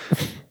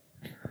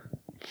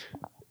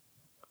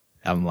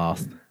 I'm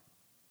lost.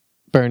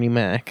 Bernie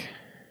Mac.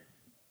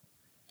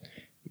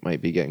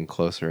 Might be getting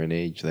closer in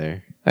age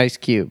there. Ice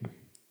Cube.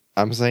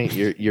 I'm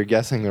saying you're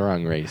guessing the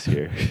wrong race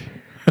here.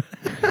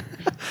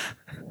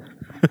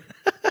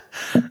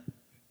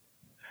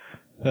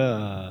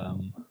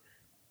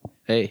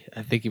 Hey,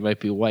 I think he might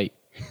be white.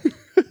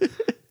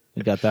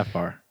 You got that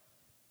far.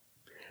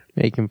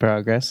 Making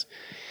progress.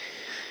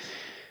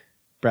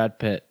 Brad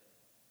Pitt.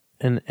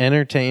 An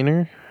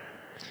entertainer.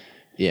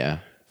 Yeah.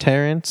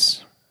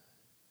 Terrence.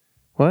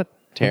 What?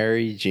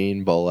 Terry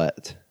Jean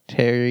Bolette.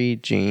 Terry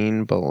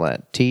Jean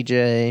Bolette.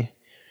 TJ.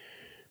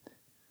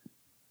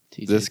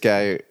 This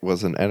guy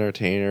was an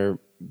entertainer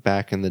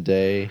back in the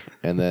day,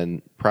 and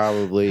then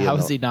probably... How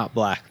is he not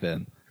black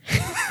then?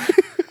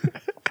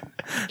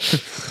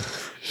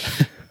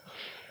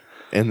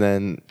 And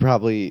then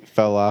probably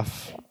fell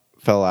off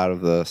fell out of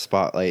the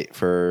spotlight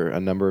for a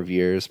number of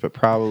years, but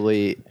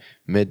probably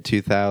mid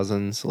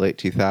 2000s, late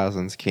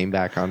 2000s came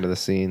back onto the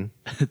scene.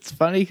 It's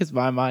funny because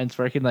my mind's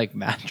working like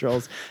Matt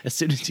Trolls. As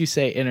soon as you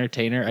say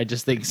entertainer, I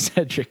just think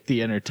Cedric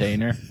the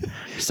Entertainer,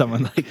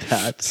 someone like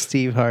that.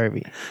 Steve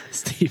Harvey.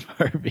 Steve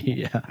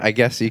Harvey, yeah. I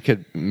guess you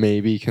could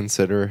maybe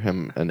consider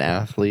him an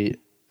athlete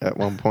at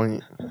one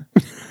point.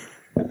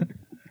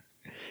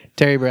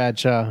 Terry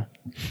Bradshaw.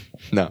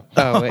 No.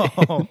 Oh,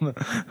 wait.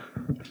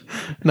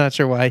 Not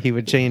sure why he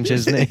would change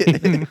his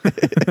name.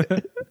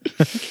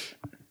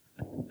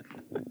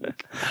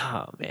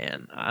 Oh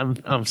man,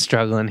 I'm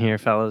struggling here,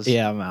 fellas.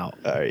 Yeah, I'm out.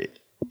 All right.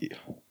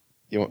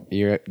 You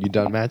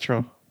done,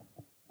 Metro?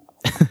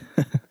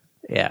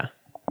 Yeah.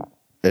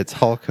 It's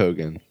Hulk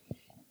Hogan.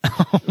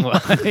 Oh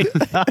my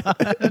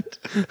God.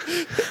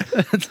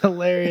 That's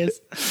hilarious.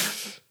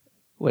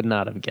 Would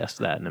not have guessed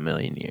that in a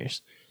million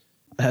years.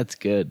 That's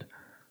good.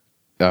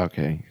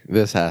 Okay,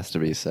 this has to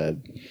be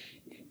said.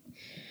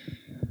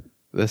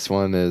 This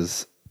one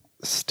is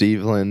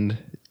Steveland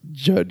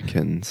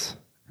Judkins.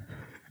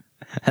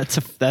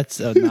 That's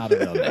not a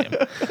real name.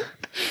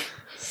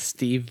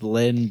 Steve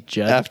Lynn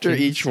Judkins. After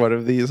each one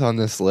of these on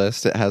this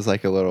list, it has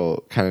like a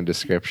little kind of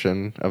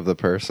description of the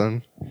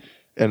person,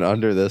 and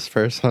under this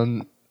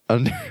person,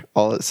 under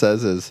all it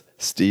says is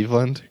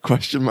Steveland ?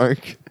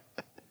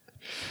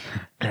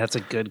 That's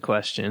a good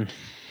question.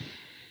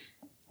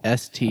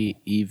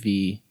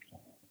 Stev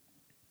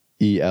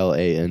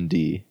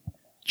ELAND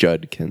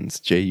Judkins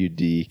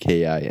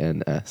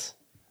JUDKINS.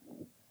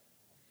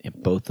 Yeah,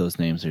 both those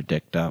names are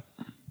dicked up.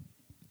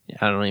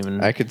 I don't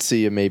even. I could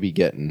see you maybe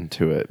getting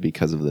to it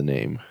because of the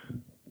name.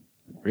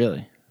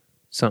 Really?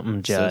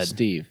 Something Judd.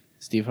 So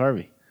Steve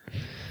Harvey.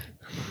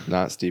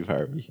 Not Steve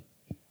Harvey.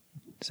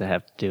 Does it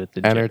have to do with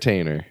the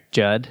Entertainer.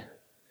 Judd?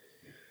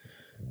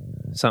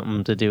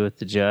 Something to do with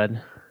the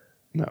Judd?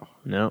 No.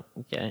 No.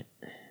 Okay.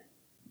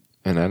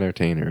 An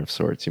entertainer of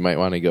sorts. You might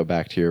want to go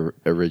back to your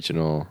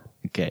original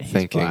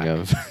thinking black.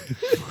 of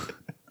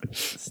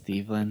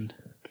Steveland.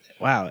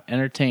 Wow,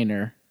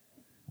 entertainer,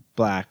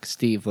 black,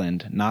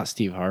 Steveland, not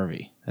Steve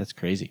Harvey. That's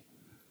crazy.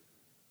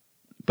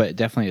 But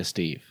definitely a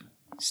Steve.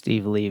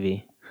 Steve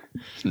Levy.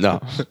 No.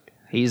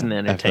 He's an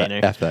entertainer.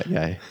 F that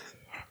guy.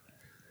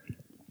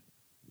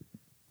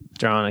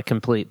 Drawing a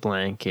complete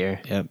blank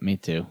here. Yep, me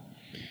too.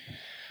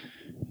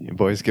 You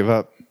boys give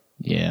up.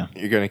 Yeah.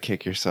 You're gonna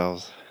kick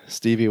yourselves.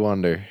 Stevie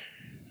Wonder.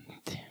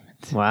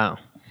 Wow.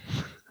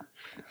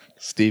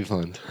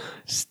 Steveland.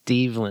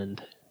 Steveland.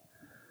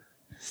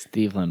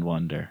 Steveland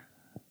Wonder.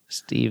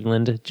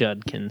 Steveland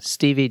Judkins.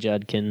 Stevie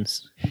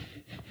Judkins.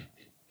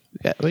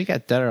 We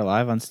got Dead or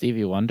Alive on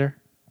Stevie Wonder.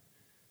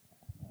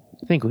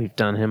 I think we've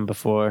done him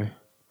before.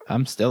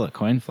 I'm still a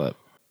coin flip.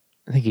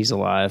 I think he's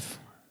alive.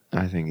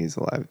 I think he's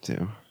alive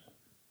too.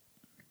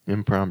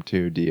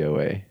 Impromptu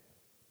DOA.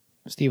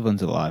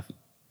 Steveland's alive.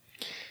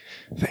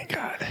 Thank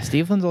God.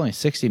 Steveland's only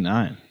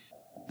 69.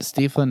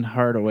 Steveland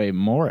Hardaway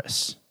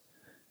Morris.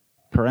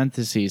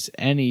 Parentheses,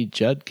 any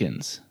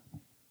Judkins.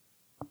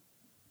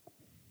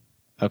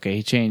 Okay,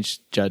 he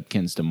changed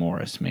Judkins to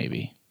Morris,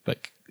 maybe,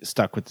 but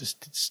stuck with the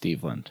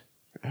Steveland.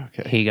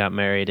 Okay. He got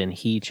married and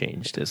he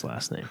changed his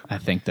last name. I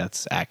think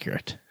that's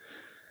accurate.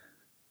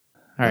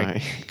 All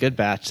right. Good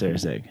batch there,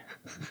 Zig.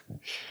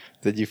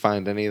 Did you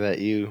find any that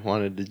you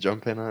wanted to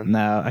jump in on?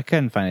 No, I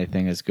couldn't find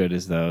anything as good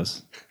as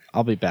those.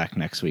 I'll be back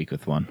next week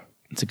with one.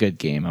 It's a good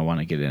game. I want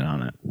to get in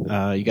on it.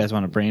 You guys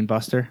want a brain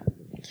buster?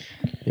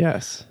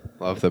 Yes.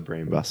 Love the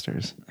brain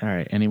busters. All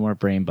right. Any more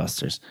brain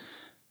busters?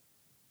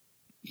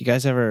 You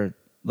guys ever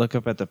look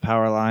up at the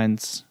power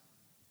lines?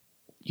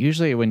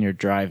 Usually when you're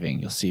driving,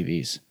 you'll see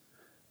these.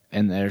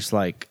 And there's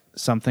like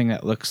something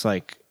that looks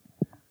like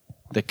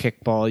the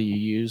kickball you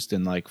used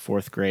in like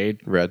 4th grade.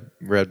 Red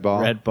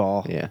ball? Red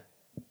ball. Yeah.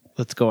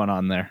 What's going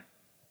on there?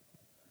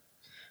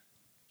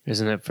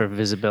 Isn't it for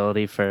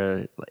visibility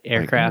for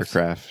aircraft?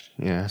 Like aircraft,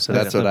 yeah. So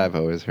that's what I've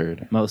always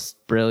heard.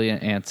 Most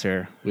brilliant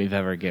answer we've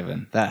ever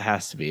given. That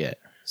has to be it.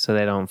 So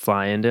they don't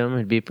fly into them.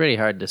 It'd be pretty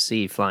hard to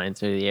see flying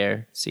through the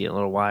air. See a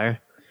little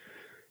wire.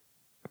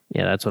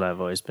 Yeah, that's what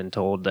I've always been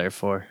told.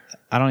 Therefore,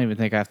 I don't even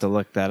think I have to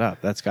look that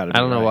up. That's got to be I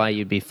don't know right. why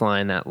you'd be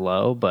flying that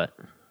low, but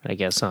I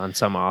guess on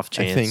some off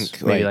chance,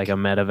 think, maybe like a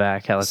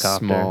medevac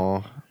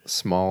helicopter,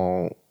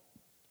 small,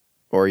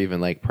 or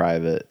even like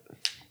private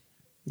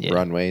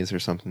runways or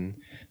something.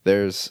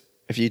 There's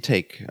if you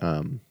take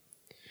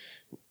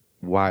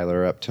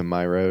Weiler up to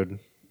my road,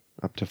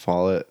 up to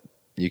Follett,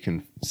 you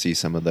can see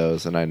some of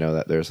those, and I know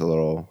that there's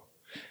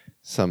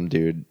some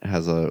dude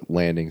has a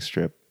landing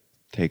strip,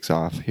 takes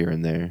off here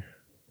and there.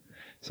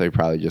 So he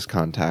probably just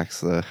contacts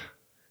the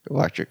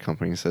electric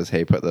company and says,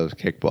 hey, put those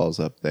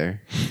kickballs up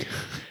there.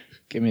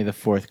 Give me the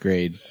 4th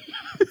grade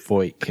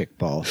Voight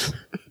kickballs.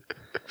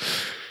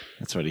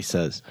 That's what he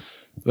says.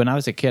 When I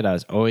was a kid, I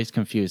was always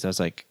confused. I was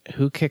like,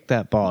 who kicked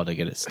that ball to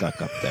get it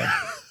stuck up there?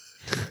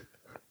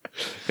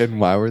 And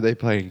why were they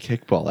playing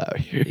kickball out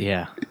here?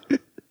 Yeah.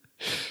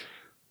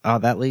 Oh,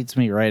 that leads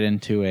me right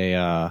into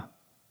a,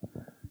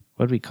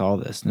 what do we call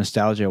this?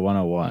 Nostalgia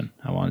 101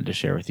 I wanted to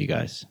share with you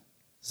guys.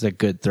 This is a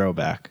good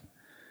throwback.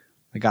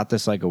 I got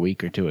this like a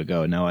week or two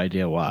ago. No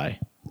idea why.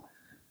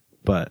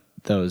 But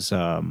those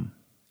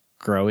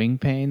growing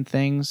pain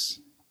things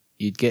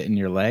you'd get in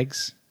your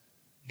legs.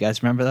 You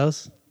guys remember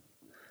those?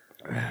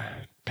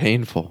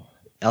 Painful.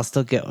 I'll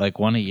still get like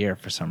one a year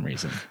for some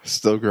reason.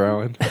 Still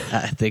growing.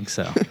 I think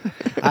so.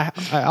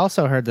 I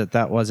also heard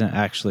that wasn't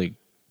actually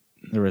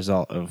the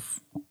result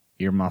of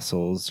your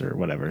muscles or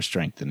whatever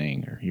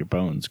strengthening or your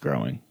bones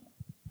growing.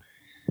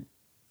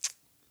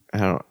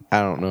 I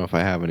don't know if I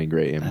have any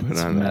great input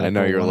That's on that. I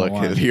know you're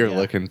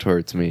looking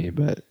towards me,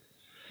 but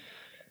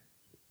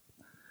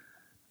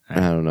I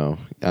don't know.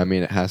 I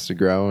mean, it has to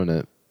grow, and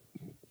I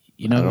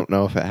don't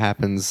know if it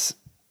happens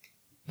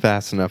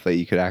fast enough that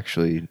you could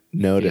actually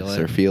notice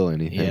or feel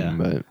anything. Yeah.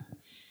 But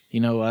you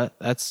know what?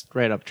 That's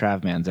right up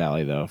Travman's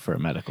alley, though, for a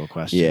medical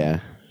question.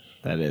 Yeah,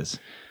 that is.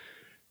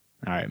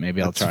 All right,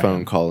 maybe I'll try.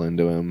 Phone call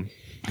into him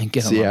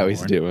and see how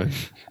he's doing.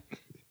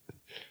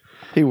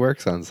 He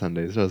works on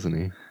Sundays, doesn't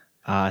he?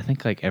 I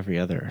think like every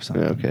other or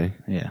something. Okay.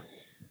 Yeah.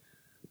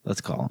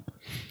 Let's call him.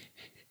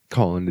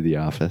 Call into the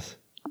office.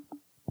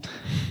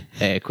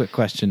 Hey, a quick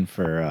question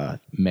for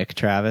Mick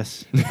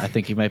Travis. I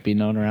think he might be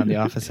known around the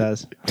office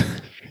as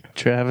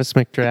Travis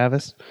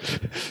McTravis.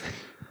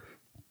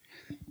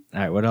 All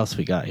right, what else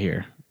we got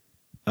here?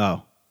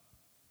 Oh.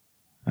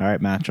 All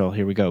right, Mattrell,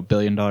 here we go. $1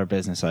 billion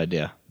business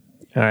idea.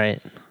 All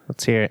right,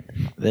 let's hear it.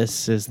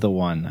 This is the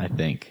one, I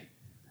think.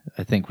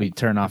 I think we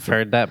turn off. I've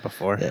heard that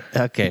before.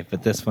 Okay,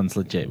 but this one's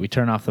legit. We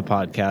turn off the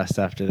podcast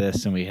after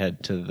this and we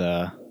head to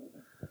the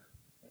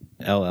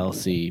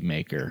LLC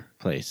maker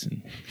place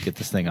and get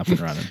this thing up and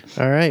running.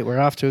 All right, we're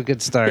off to a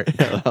good start.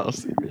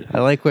 I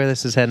like where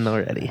this is heading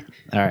already.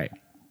 All right.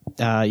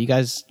 You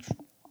guys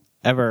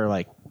ever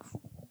like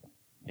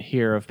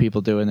hear of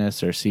people doing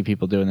this or see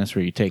people doing this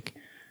where you take,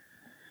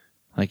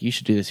 like, you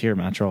should do this here,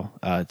 Mattrell.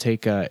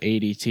 Take a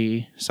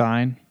ADT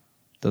sign,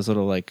 those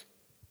little like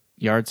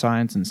yard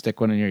signs, and stick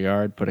one in your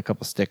yard. Put a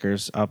couple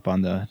stickers up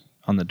on the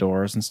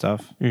doors and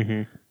stuff.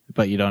 Mm-hmm.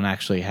 But you don't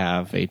actually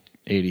have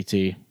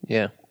ADT.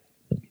 Yeah.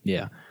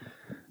 Yeah.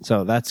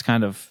 So that's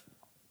kind of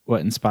what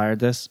inspired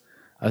this.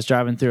 I was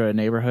driving through a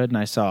neighborhood and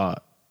I saw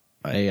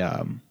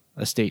a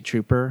state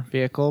trooper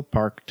vehicle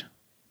parked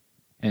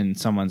in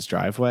someone's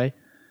driveway.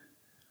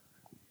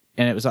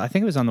 And I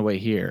think it was on the way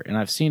here, and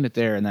I've seen it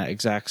there in that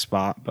exact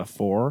spot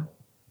before.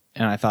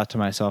 And I thought to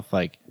myself,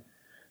 like,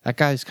 that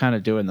guy's kind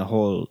of doing the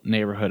whole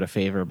neighborhood a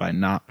favor by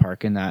not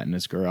parking that in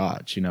his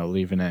garage,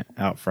 leaving it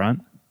out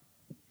front.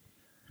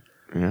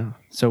 Yeah.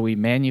 So we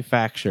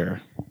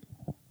manufacture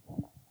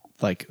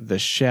like the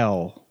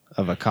shell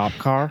of a cop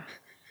car.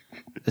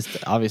 This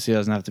obviously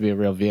doesn't have to be a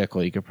real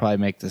vehicle. You could probably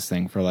make this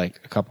thing for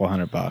like a couple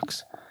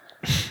 $100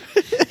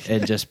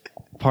 and just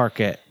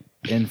park it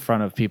in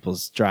front of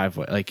people's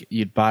driveway. Like,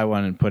 you'd buy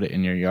one and put it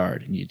in your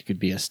yard, and you could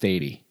be a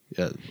statey,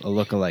 a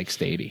lookalike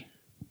statey.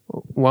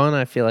 One,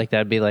 I feel like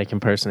that'd be like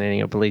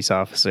impersonating a police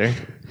officer.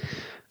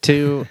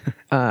 Two,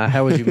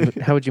 how would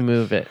you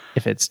move it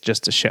if it's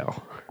just a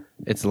shell?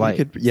 It's light.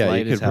 You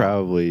could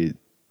probably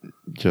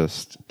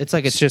just. It's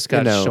like it's just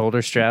got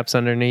shoulder straps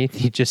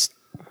underneath. You just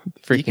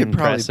freaking. You could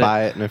probably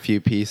buy it in a few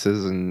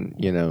pieces and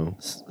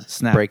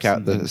break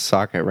out the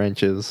socket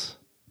wrenches,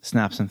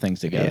 snap some things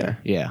together.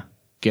 Yeah.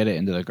 Get it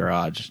into the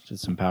garage, to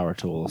some power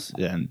tools,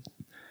 and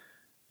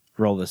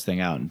roll this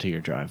thing out into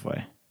your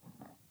driveway.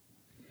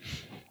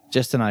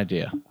 Just an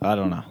idea. I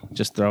don't know.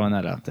 Just throwing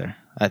that out there.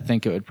 I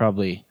think you'd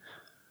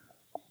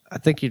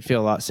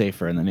feel a lot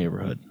safer in the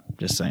neighborhood.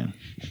 Just saying.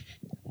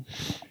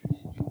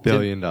 $1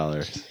 billion.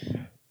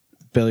 $1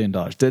 billion.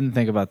 Didn't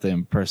think about the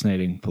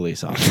impersonating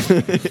police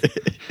officer.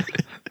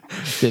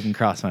 Didn't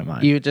cross my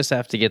mind. You would just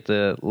have to get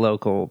the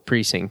local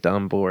precinct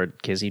on board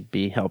because he'd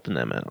be helping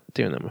them out,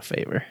 doing them a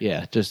favor.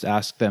 Yeah, just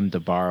ask them to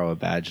borrow a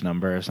badge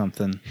number or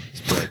something.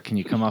 Just be like, can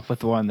you come up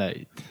with one that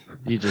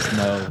you just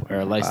know, or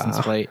a license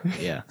plate?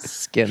 Yeah,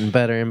 it's getting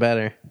better and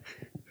better.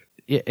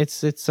 Yeah,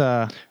 it's.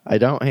 I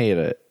don't hate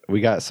it.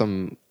 We got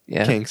some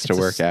kinks to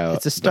work out.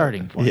 It's a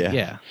starting point.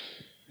 Yeah.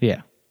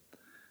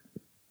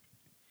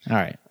 All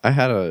right. I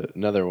had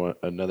another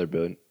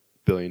 $1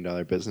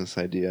 billion business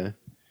idea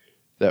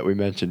that we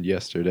mentioned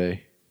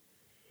yesterday.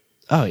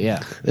 Oh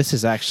yeah, this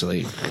is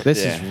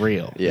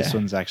real. Yeah. This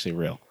one's actually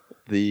real.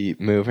 The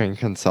moving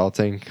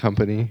consulting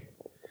company.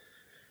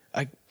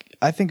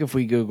 I think if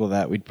we Google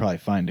that, we'd probably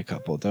find a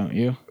couple, don't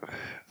you?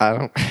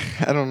 I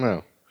don't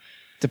know.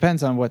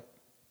 Depends on what.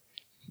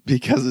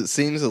 Because it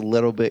seems a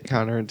little bit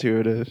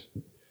counterintuitive,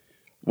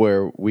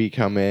 where we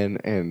come in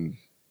and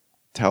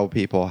tell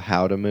people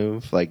how to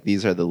move. Like,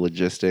 these are the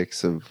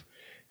logistics of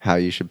how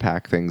you should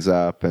pack things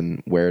up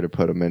and where to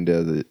put them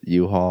into the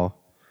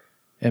U-Haul.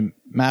 And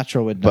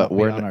Mattrell would not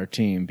be on our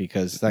team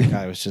because that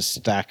guy was just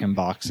stacking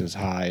boxes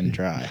high and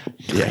dry.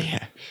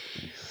 Yeah.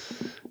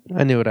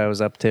 I knew what I was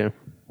up to.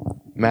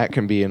 Matt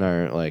can be in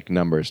our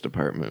numbers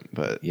department,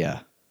 but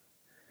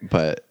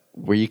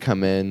where you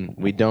come in,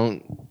 we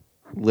don't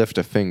lift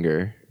a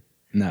finger.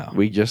 No.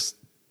 We just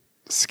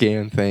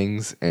scan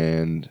things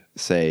and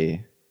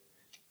say,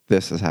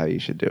 this is how you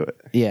should do it.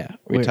 Yeah.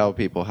 We tell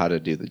people how to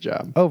do the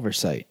job.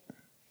 Oversight.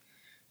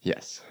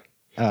 Yes.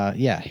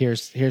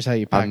 Here's how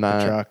you pack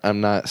the truck.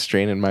 I'm not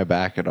straining my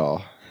back at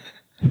all.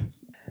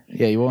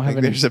 Yeah, you won't have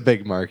any. There's a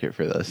big market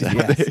for this.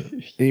 Yes.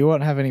 You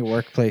won't have any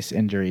workplace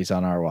injuries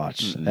on our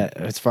watch,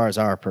 as far as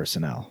our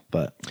personnel.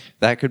 But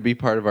that could be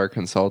part of our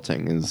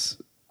consulting.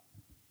 Is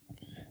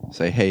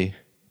say, hey,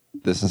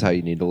 this is how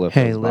you need to lift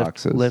those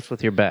boxes. Lift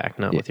with your back,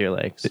 not with your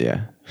legs.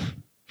 Yeah.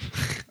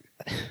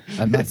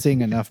 I'm not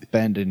seeing enough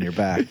bend in your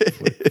back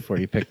before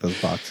you pick those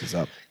boxes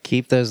up.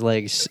 Keep those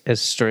legs as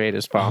straight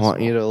as possible. I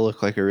want you to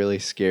look like a really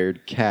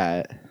scared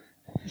cat.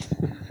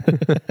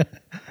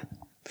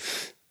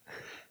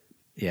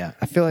 Yeah,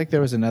 I feel like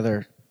there was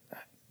another,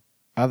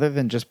 other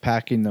than just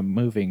packing the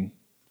moving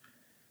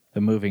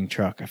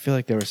truck. I feel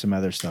like there was some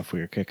other stuff we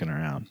were kicking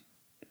around.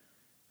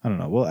 I don't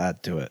know. We'll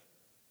add to it.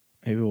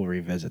 Maybe we'll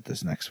revisit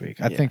this next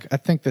week. I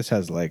think this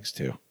has legs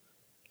too.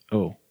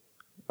 Oh,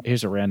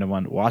 here's a random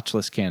one. Watch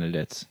list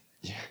candidates.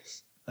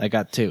 Yes, I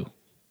got 2.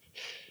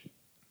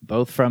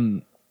 Both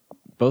from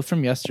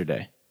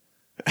yesterday.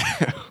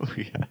 Oh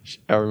gosh,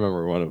 I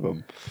remember one of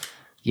them.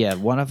 Yeah,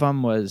 one of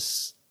them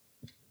was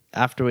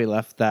after we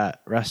left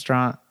that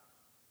restaurant,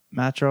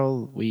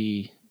 Mattrel,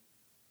 we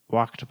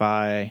walked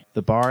by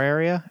the bar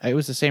area. It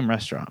was the same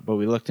restaurant, but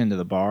we looked into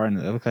the bar and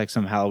it looked like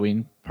some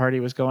Halloween party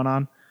was going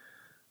on.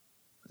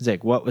 It's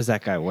like, what was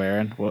that guy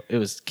wearing? Well, it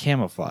was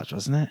camouflage,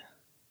 wasn't it?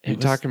 You're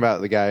talking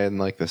about the guy in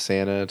like the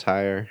Santa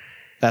attire?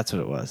 That's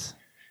what it was.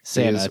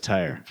 Santa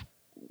attire.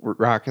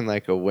 Rocking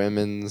like a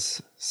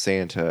women's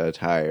Santa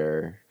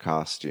attire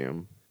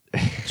costume.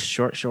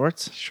 Short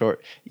shorts?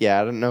 Short. Yeah,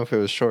 I don't know if it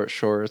was short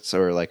shorts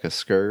or like a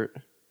skirt.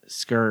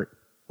 Skirt.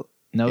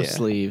 No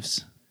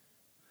sleeves.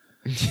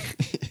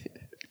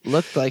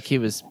 Looked like he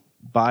was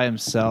by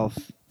himself,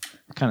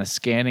 kind of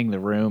scanning the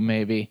room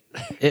maybe.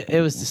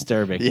 It was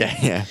disturbing.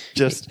 Yeah.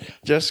 Just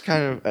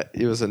kind of,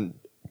 it was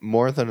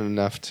more than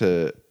enough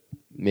to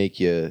make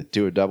you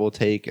do a double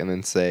take and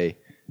then say,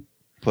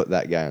 put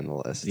that guy on the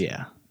list.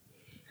 Yeah.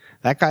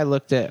 That guy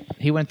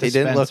he went to He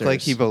didn't look Spencer's.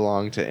 like he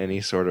belonged to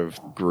any sort of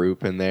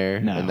group in there,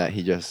 and that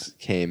he just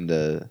came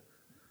to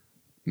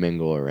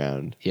mingle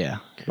around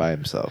by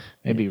himself.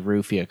 Maybe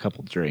roofie a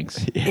couple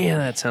drinks. Yeah,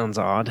 that sounds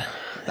odd.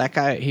 That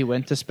guy, he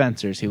went to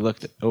Spencer's. He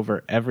looked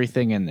over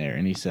everything in there,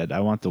 and he said, I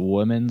want the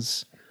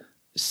woman's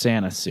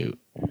Santa suit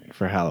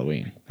for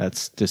Halloween.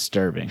 That's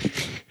disturbing.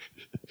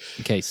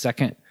 Okay,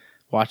 second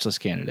watch list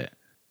candidate.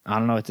 I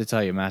don't know what to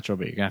tell you, Mattrel,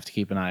 but you're going to have to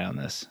keep an eye on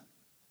this.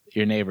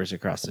 Your neighbors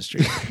across the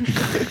street.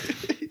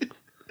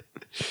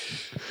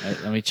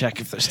 Let me check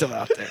if they're still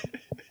out there.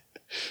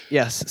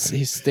 Yes,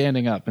 he's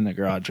standing up in the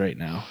garage right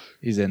now.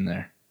 He's in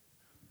there.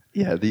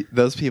 Yeah,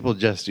 those people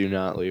just do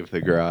not leave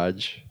the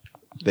garage.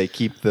 They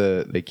keep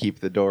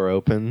the door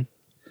open,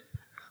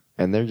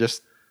 and they're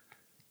just.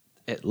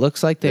 It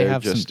looks like they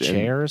have some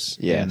chairs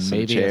and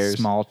maybe a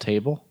small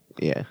table.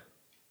 Yeah.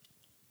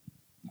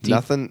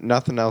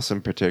 Nothing else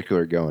in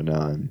particular going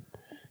on.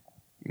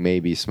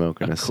 Maybe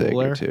smoking a cig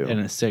or two. And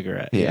a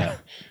cigarette. Yeah.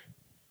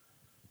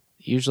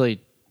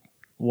 Usually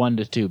 1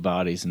 to 2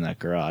 bodies in that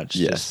garage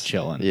just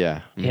chilling.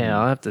 Yeah. Mm-hmm. Yeah,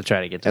 I'll have to try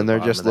to get to and the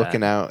they're just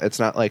looking out. It's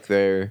not like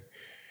they're,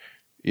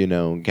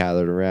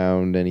 gathered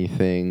around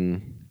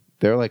anything.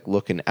 They're like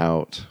looking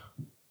out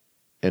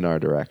in our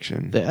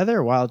direction. The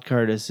other wild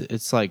card is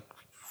it's like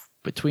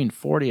between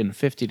 40 and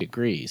 50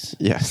 degrees.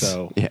 Yes.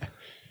 So yeah.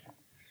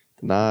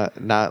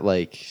 Not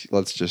like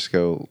let's just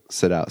go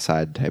sit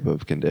outside type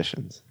of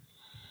conditions.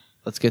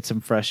 Let's get some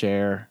fresh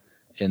air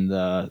in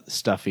the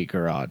stuffy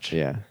garage.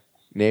 Yeah.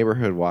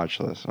 Neighborhood watch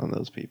list on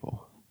those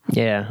people.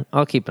 Yeah,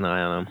 I'll keep an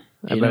eye on them.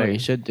 You know what you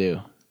should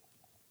do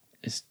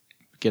is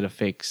get a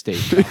fake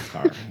state golf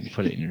car and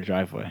put it in your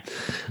driveway.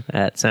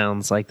 That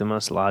sounds like the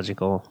most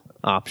logical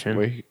option.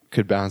 We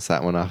could bounce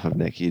that one off of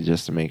Nikki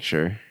just to make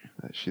sure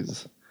that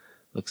she's...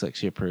 Looks like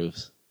she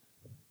approves.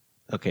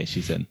 Okay,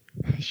 she's in.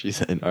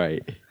 She's in. All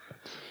right.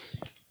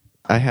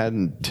 I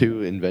had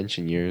 2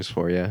 invention years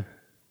for you.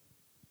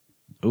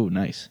 Ooh,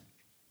 nice.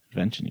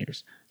 Invention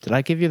years. Did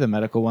I give you the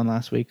medical one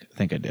last week? I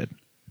think I did.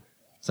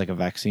 It's like a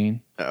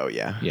vaccine. Oh,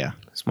 yeah. Yeah.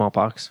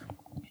 Smallpox.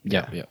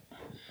 Yeah.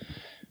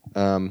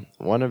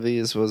 One of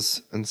these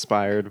was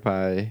inspired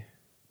by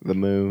the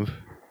move,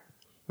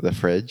 the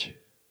fridge.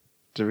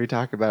 Did we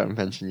talk about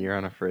invention year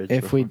on a fridge?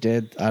 If we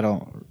did, I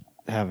don't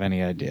have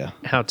any idea.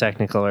 How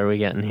technical are we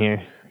getting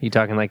here? You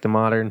talking like the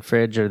modern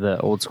fridge or the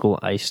old school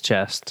ice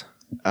chest?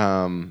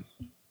 I'm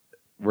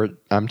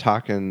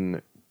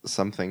talking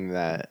something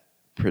that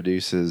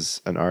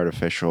produces an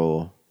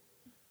artificial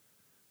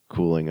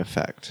cooling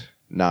effect,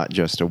 not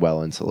just a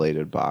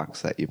well-insulated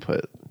box that you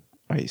put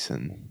ice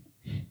in.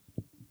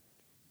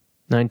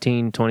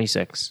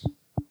 1926. All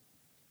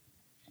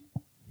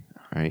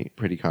right,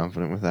 pretty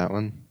confident with that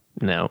one?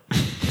 No.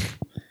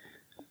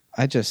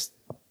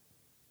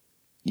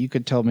 You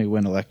could tell me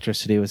when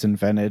electricity was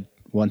invented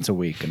once a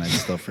week and I'd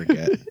still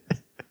forget.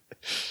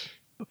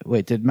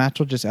 Wait, did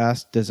Mattrel just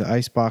ask, does the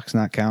ice box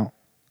not count?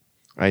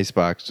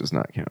 Icebox does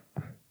not count.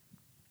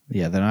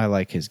 Yeah, then I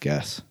like his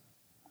guess.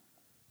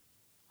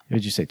 What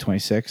did you say,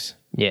 26?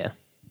 Yeah.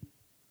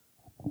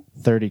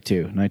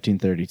 32,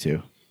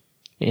 1932.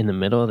 in the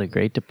middle of the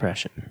Great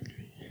Depression.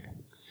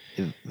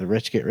 The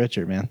rich get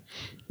richer, man.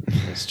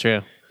 That's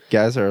true.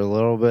 Guys are a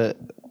little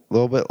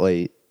bit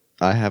late.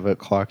 I have it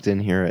clocked in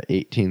here at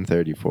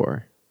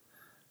 1834.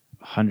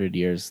 100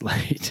 years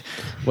late.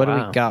 What do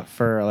Wow. we got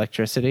for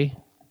electricity?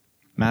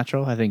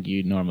 Mattrel? I think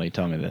you normally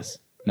tell me this.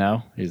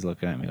 No? He's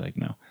looking at me like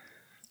no.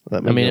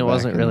 Let I mean, go it back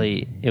wasn't and-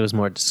 really, it was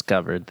more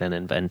discovered than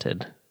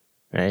invented,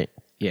 right?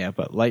 Yeah,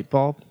 but light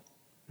bulb?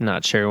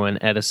 Not sure when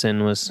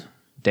Edison was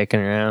dicking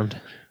around.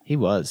 He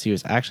was. He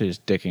was actually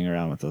just dicking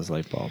around with those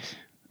light bulbs.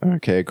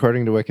 Okay,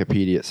 according to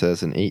Wikipedia, it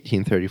says in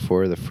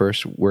 1834 the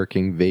first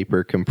working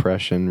vapor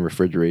compression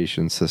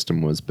refrigeration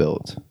system was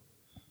built.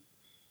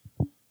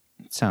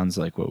 It sounds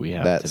like what we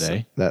have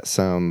today. That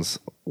sounds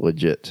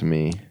legit to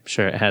me. I'm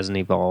sure it hasn't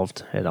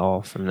evolved at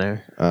all from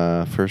there.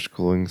 First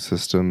cooling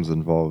systems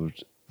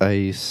involved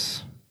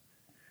ice.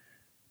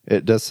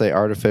 It does say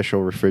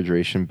artificial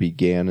refrigeration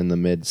began in the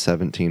mid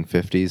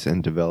 1750s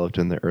and developed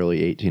in the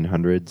early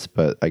 1800s,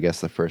 but I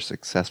guess the first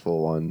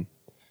successful one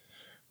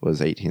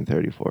was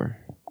 1834.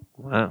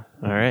 Wow.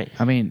 All right.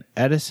 I mean,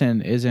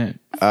 Edison isn't.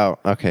 Oh,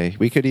 okay.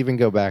 We could even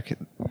go back.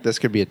 This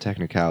could be a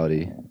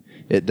technicality.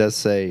 It does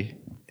say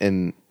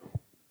in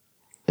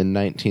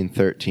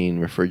 1913,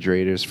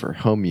 refrigerators for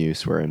home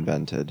use were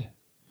invented.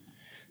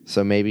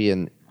 So maybe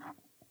in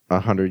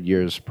 100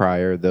 years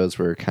prior, those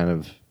were kind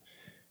of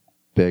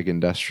big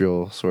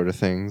industrial sort of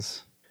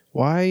things.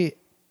 Why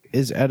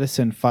is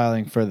Edison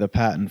filing for the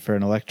patent for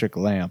an electric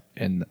lamp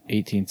in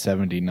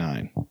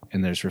 1879?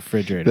 And there's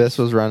refrigerators. This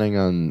was running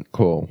on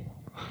coal.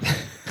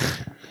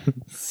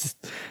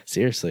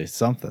 Seriously,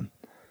 something.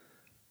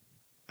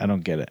 I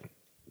don't get it.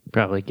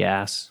 Probably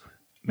gas,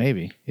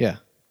 Maybe. Yeah.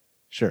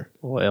 Sure.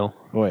 oil.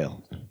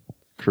 Oil.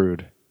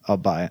 Crude. I'll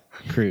buy it.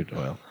 Crude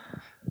oil.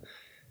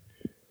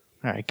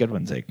 All right. Good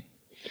one, Zig.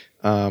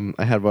 I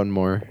had one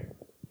more,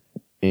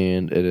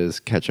 and it is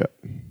ketchup.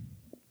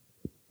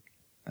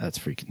 That's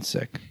freaking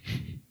sick.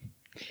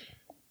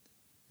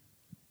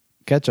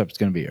 Ketchup's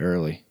going to be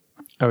early.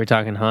 Are we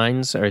talking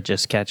Heinz or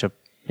just ketchup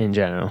in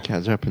general?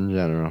 Ketchup in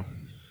general.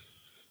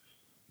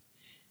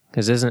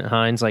 Because isn't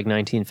Heinz like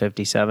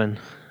 1957?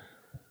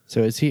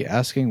 So is he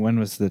asking when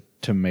was the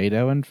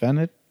tomato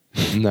invented?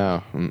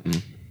 No.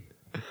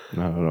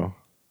 Not at all.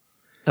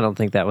 I don't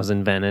think that was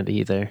invented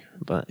either,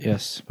 but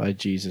Yes, by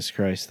Jesus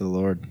Christ the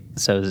Lord.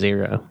 so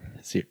 0.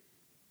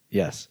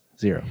 Yes,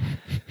 0.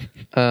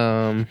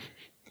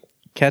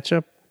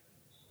 Ketchup.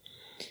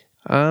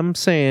 I'm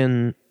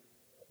saying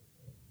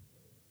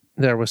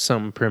there was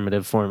some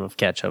primitive form of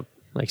ketchup,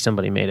 like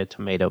somebody made a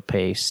tomato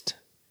paste.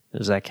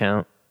 Does that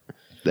count?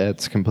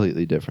 That's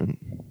completely different.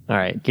 All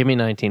right, give me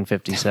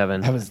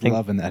 1957. I was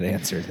loving that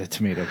answer, the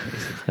tomato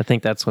paste. I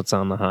think that's what's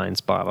on the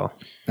Heinz bottle.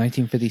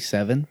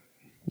 1957?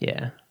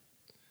 Yeah,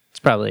 it's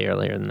probably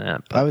earlier than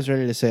that. But I was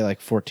ready to say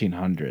like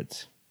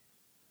 1400s.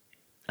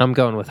 I'm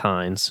going with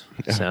Heinz.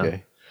 So.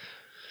 Okay.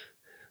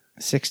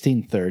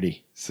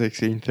 1630.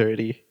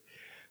 1630.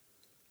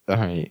 All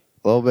right.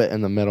 A little bit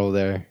in the middle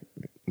there.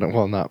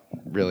 Well, not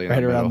really.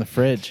 Right around the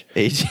fridge.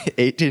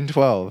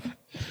 1812.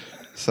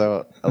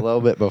 So a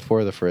little bit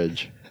before the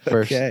fridge.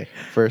 Okay.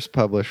 First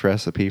published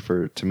recipe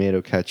for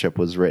tomato ketchup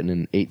was written in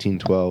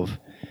 1812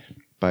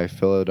 by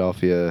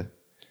Philadelphia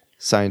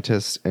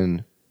scientist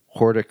and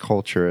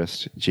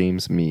horticulturist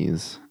James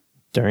Mees.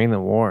 During the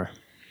war.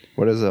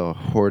 What is a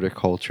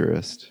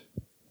horticulturist?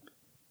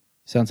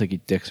 Sounds like he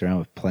dicks around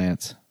with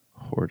plants.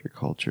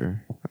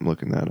 Horticulture. I'm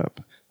looking that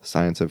up.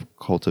 Science of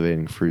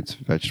cultivating fruits,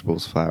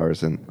 vegetables,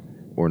 flowers,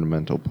 and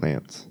ornamental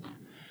plants.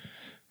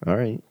 All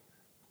right.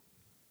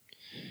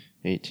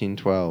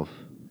 1812.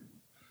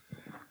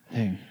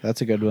 Dang,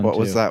 that's a good one. What too.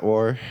 was that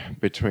war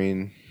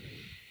between?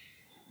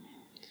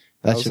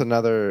 That was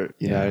another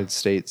United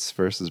States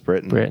versus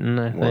Britain. Britain,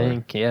 I war.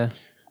 think. Yeah.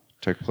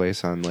 Took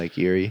place on Lake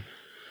Erie.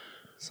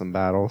 Some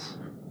battles.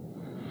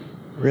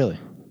 Really?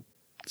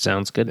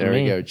 Sounds good There to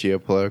me. we go.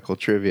 Geopolitical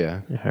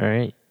trivia. All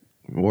right.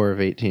 War of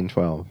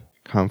 1812.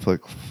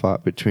 Conflict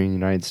fought between the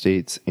United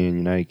States and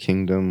United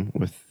Kingdom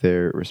with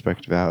their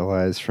respective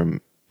allies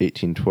from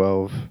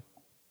 1812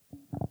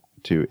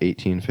 to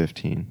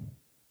 1815.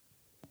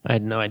 I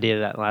had no idea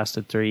that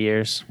lasted 3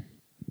 years.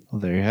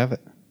 Well, there you have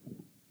it.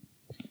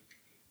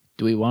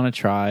 Do we want to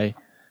try,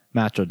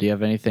 Matchel, do you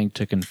have anything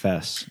to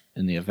confess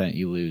in the event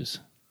you lose?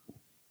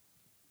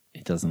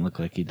 It doesn't look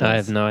like he does. I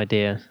have no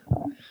idea.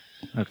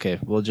 Okay,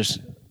 we'll just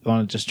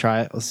want to just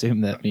try it.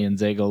 Assume that me and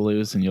Zay will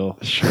lose, and you'll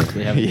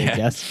hopefully have a good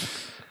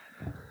guess.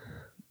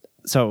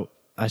 So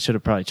I should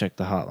have probably checked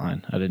the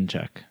hotline. I didn't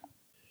check.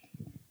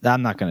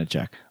 I'm not going to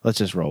check. Let's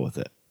just roll with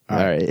it. All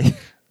right.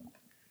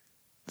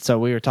 So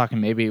we were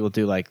talking. Maybe we'll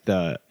do like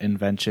the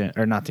invention,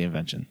 or not the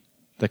invention,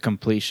 the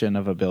completion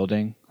of a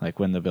building, like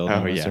when the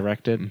building was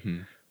erected.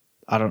 Mm-hmm.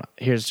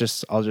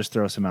 I'll just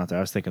throw some out there.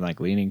 I was thinking like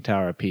Leaning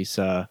Tower of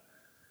Pisa,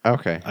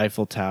 Okay.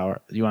 Eiffel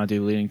Tower. You want to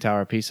do Leaning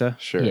Tower of Pisa?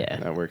 Sure. Yeah.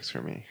 That works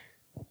for me.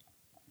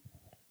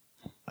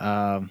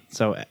 So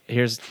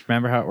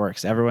remember how it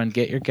works. Everyone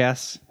get your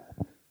guess,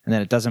 and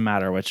then it doesn't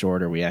matter which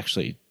order we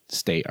actually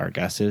state our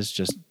guesses.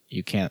 Just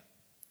you can't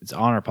it's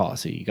honor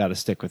policy. You got to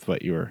stick with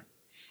what you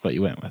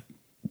went with.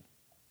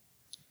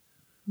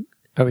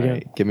 Are we All doing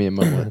right, give me a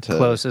moment to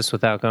closest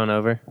without going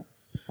over?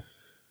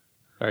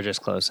 Or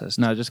just closest?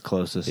 No, just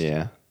closest.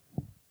 Yeah.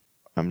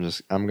 I'm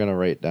gonna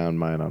write down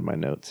mine on my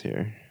notes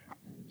here.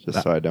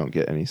 Just so I don't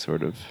get any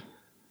sort of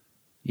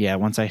Yeah,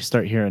 once I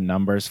start hearing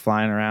numbers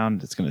flying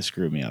around, it's gonna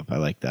screw me up. I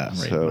like that. I'm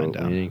writing mine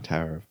down. Leaning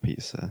Tower of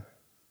Pisa.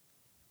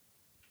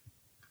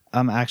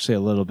 I'm actually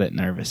a little bit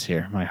nervous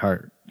here. My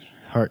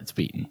heart's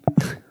beating.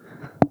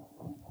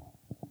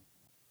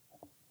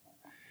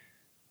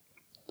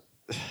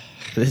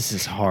 This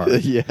is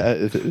hard. Yeah,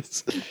 it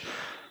is.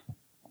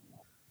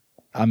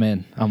 I'm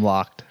in. I'm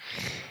locked.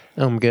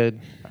 I'm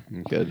good.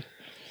 I'm good.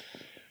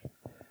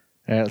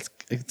 All right,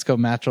 let's go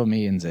Mattrell,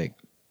 me, and Zig.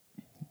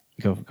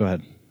 Go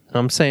ahead.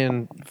 I'm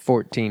saying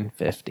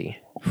 1450.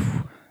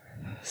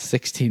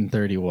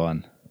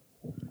 1631.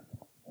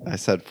 I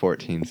said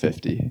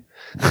 1450.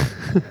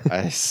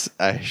 I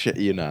shit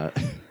you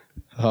not.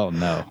 Oh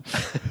no.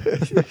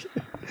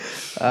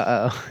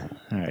 Uh-oh.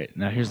 All right,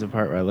 now here's the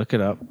part where I look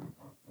it up.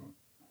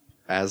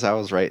 As I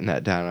was writing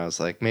that down, I was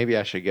like, maybe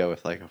I should go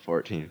with like a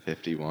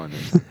 1451 or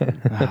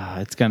something.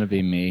 It's gonna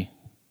be me.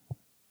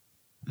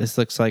 This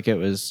looks like it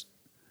was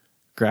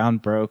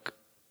ground broke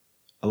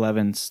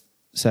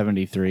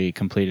 1173,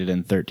 completed in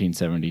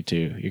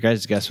 1372. Your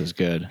guys' guess was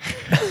good.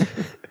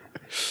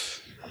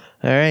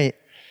 All right.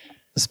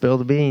 Spill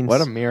the beans.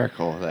 What a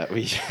miracle that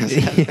we just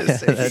Yeah,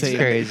 that's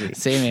crazy.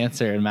 Same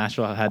answer, and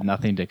Maxwell had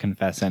nothing to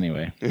confess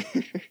anyway.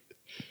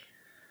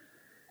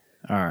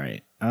 All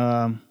right.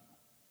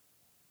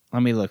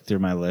 Let me look through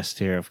my list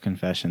here of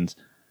confessions.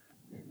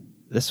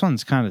 This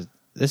is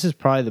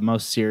probably the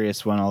most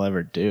serious one I'll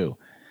ever do,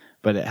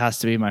 but it has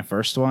to be my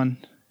first one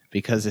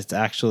because it's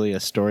actually a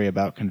story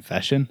about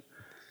confession.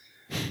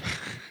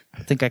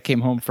 I think I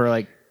came home for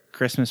like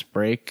Christmas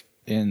break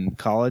in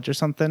college or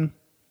something,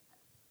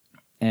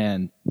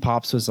 and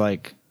Pops was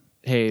like,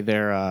 "Hey,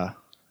 they're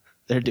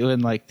doing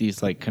like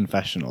these like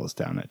confessionals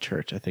down at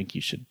church. I think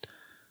you should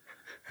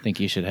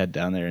head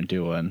down there and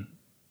do one."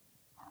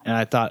 And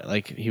I thought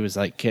like he was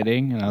like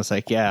kidding, and I was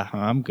like, "Yeah,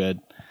 I'm good."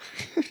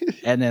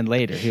 And then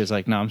later he was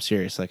like, "No, I'm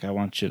serious. Like I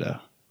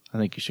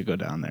think you should go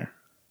down there."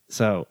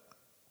 So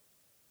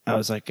I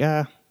was like,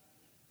 "Yeah,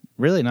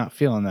 really not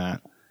feeling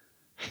that."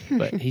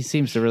 But he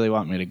seems to really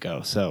want me to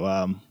go.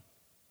 So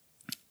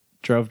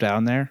drove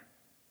down there,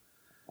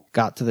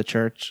 got to the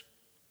church,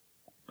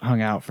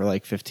 hung out for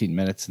like 15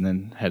 minutes, and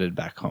then headed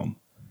back home.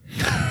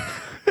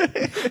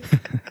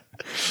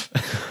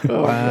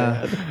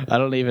 Wow. I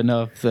don't even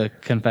know if the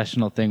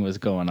confessional thing was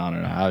going on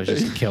or not. I was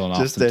just killing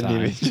off some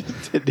time.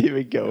 Didn't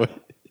even go.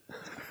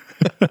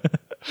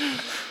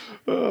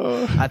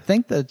 I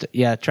think that,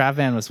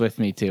 Travan was with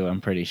me too, I'm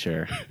pretty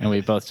sure. And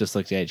we both just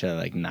looked at each other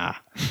like, nah.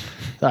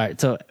 All right,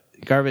 so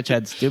garbage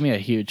heads, do me a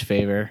huge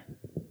favor.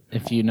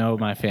 If you know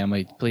my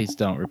family, please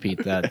don't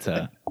repeat that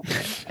to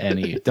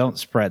any. Don't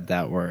spread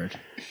that word,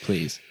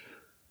 please.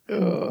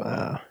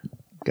 Wow.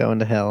 Going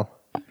to hell.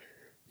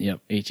 Yep,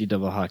 HE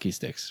double hockey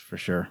sticks for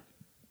sure.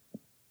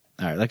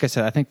 All right, like I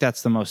said, I think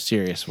that's the most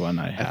serious one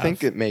I have. I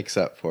think it makes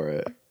up for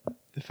it.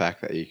 The fact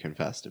that you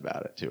confessed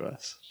about it to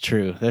us.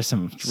 True. There's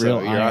some real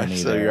irony there.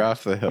 So you're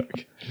off the hook.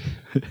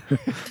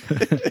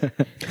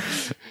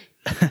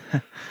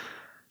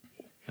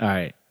 All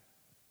right.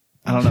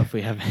 I don't know if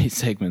we have any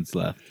segments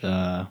left.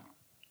 Yeah,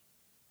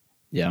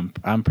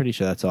 I'm pretty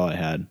sure that's all I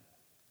had.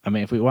 I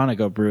mean, if we want to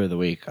go brew of the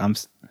week,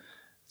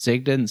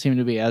 Zig didn't seem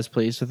to be as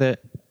pleased with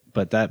it,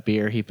 but that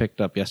beer he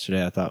picked up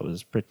yesterday I thought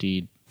was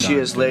pretty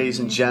Cheers, ladies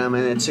and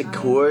gentlemen. It's a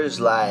Coors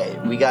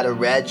Light. We got a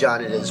Reg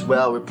on it as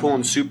well. We're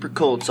pulling super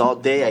colds all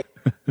day.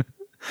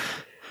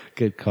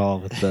 Good call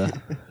with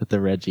the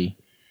Reggie.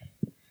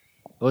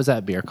 What was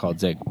that beer called,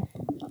 Zig?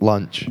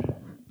 Lunch.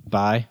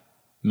 By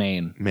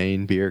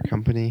Maine Beer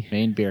Company.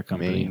 Maine Beer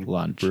Company. Maine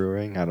Lunch.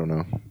 Brewing. I don't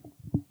know.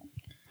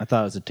 I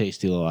thought it was a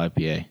tasty little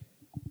IPA.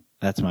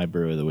 That's my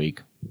brew of the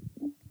week.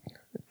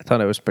 I thought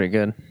it was pretty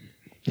good.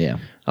 Yeah.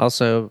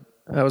 Also,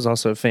 I was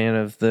also a fan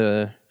of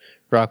the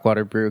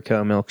Rockwater Brew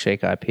Co.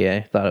 Milkshake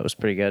IPA. Thought it was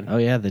pretty good. Oh,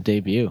 yeah, the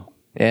debut.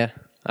 Yeah,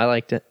 I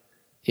liked it.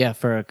 Yeah,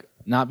 for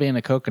not being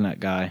a coconut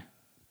guy,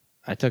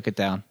 I took it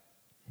down.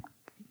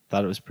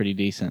 Thought it was pretty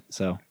decent.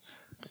 So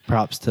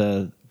props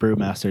to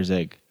Brewmaster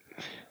Zig.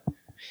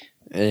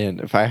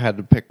 And if I had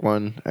to pick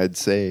one, I'd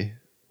say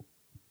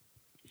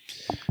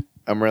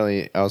I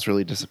was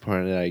really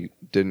disappointed I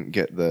didn't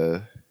get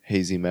the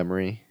Hazy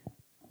Memory.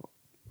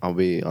 I'll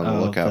be on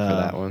the lookout for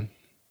that one.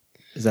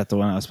 Is that the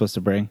one I was supposed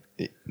to bring?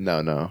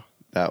 No.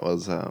 That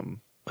was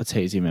What's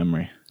Hazy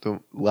Memory? the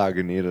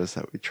Lagunitas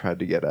that we tried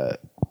to get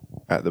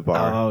at the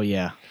bar. Oh,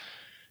 yeah.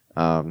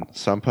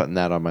 So I'm putting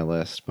that on my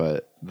list,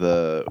 but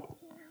the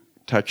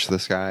Touch the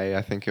Sky,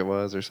 I think it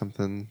was, or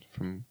something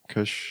from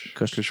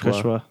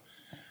Kushwa.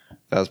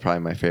 That was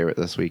probably my favorite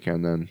this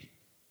weekend then.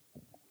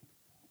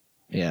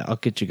 Yeah, I'll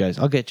get you guys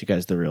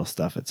the real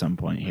stuff at some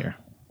point here.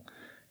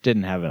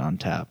 Didn't have it on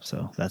tap,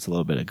 so that's a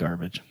little bit of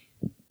garbage.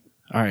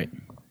 All right.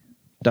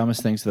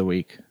 Dumbest things of the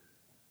week.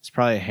 It's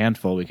probably a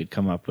handful we could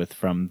come up with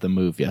from the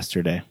move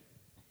yesterday.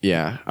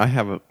 Yeah, I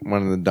have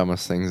one of the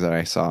dumbest things that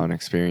I saw and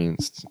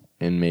experienced,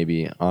 and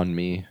maybe on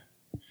me.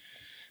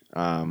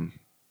 When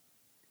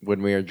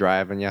we were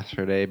driving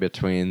yesterday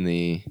between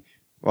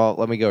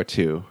let me go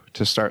to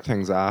start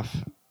things off.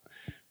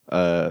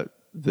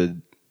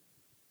 The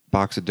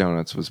box of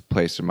donuts was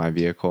placed in my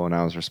vehicle, and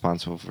I was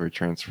responsible for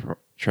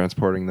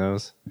transporting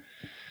those.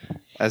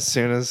 As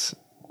soon as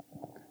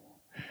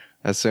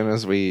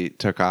we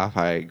took off,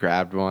 I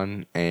grabbed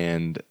one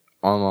and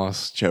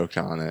almost choked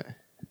on it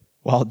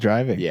while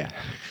driving. Yeah,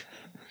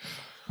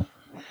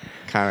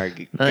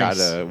 kind of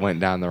Nice. went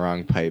down the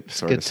wrong pipe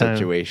sort of good time.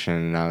 situation,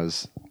 and I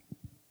was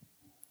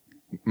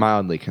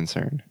mildly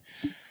concerned.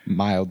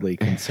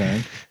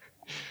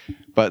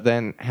 But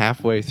then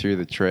halfway through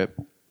the trip,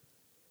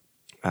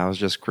 I was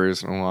just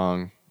cruising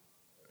along.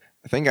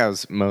 I think I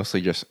was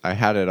mostly I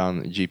had it on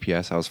the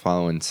GPS. I was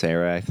following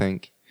Sarah, I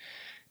think.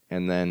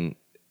 And then,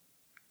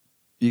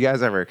 you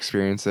guys ever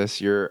experience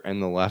this? You're in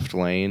the left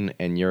lane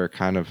and you're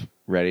kind of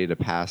ready to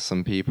pass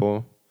some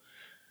people,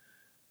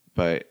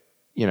 but,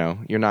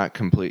 you're not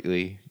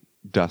completely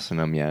dusting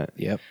them yet.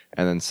 Yep.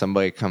 And then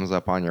somebody comes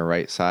up on your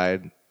right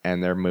side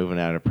and they're moving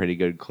at a pretty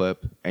good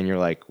clip. And you're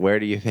like, where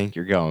do you think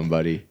you're going,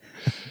 buddy?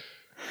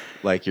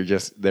 Like they're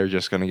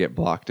just going to get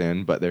blocked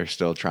in, but they're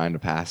still trying to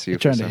pass you.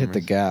 They're trying to hit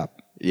the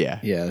gap. Yeah.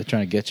 Yeah, they're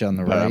trying to get you on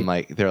the But right. I'm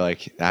like, they're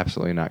like,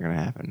 absolutely not going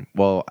to happen.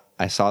 Well,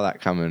 I saw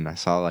that coming. I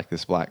saw like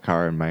this black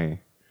car in my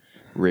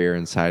rear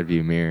and side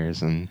view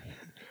mirrors, and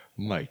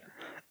I'm like,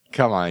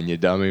 come on, you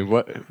dummy.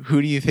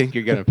 Who do you think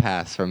you're going to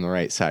pass from the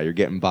right side? You're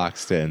getting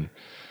boxed in.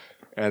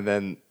 And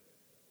then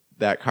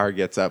that car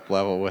gets up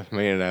level with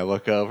me, and I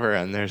look over,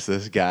 and there's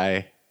this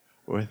guy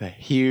with a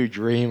huge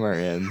reamer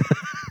in.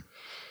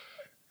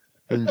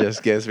 And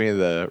just gives me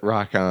the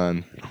rock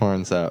on,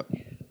 horns up.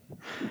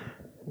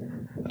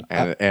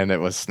 And it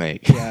was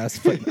Snake. Yeah,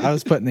 I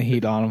was putting the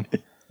heat on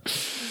him.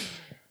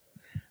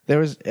 There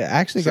was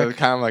actually So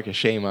kind of like a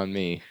shame on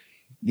me.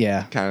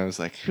 Yeah. Kind of was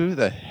like, who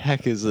the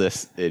heck is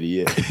this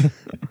idiot?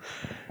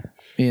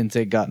 Me and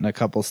Zig got in a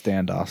couple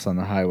standoffs on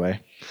the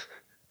highway.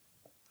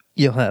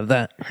 You'll have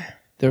that.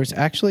 There was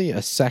actually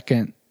a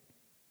second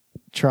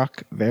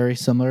truck very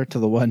similar to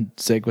the one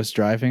Zig was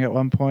driving at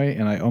one point,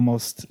 and I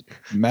almost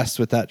messed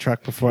with that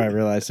truck before I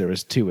realized there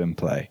was two in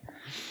play.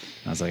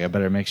 I was like, I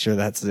better make sure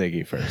that's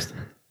Ziggy first.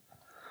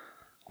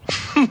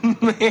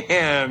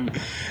 Man,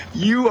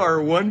 you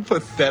are one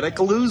pathetic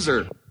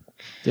loser.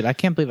 Dude, I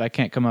can't believe I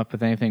can't come up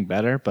with anything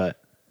better,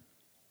 but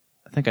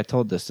I think I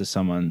told this to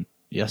someone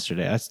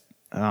yesterday.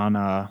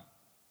 On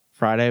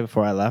Friday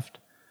before I left,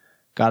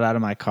 got out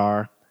of my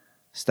car,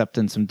 stepped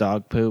in some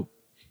dog poop,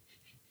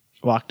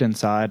 walked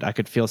inside. I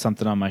could feel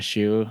something on my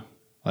shoe,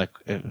 like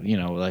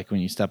like when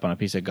you step on a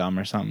piece of gum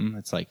or something.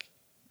 It's like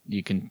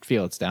you can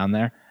feel it's down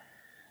there.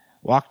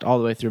 Walked all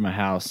the way through my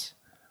house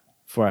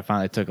before I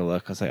finally took a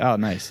look. I was like, oh,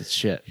 nice, it's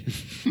shit.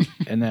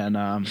 And then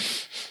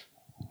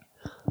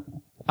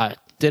I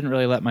didn't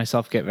really let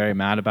myself get very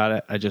mad about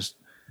it. I just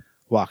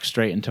walked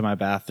straight into my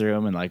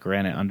bathroom and like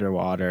ran it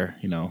underwater,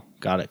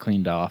 got it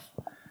cleaned off.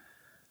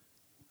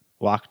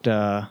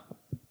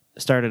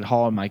 Started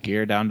hauling my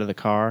gear down to the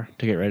car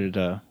to get ready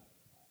to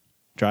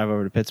drive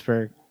over to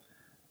Pittsburgh.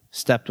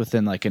 Stepped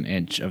within like an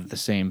inch of the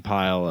same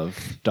pile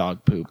of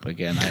dog poop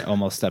again. I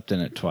almost stepped in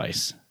it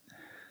twice.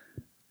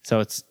 So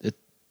it's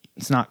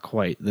not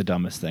quite the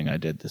dumbest thing I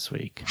did this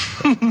week.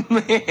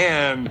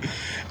 Man,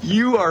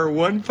 you are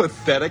one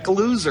pathetic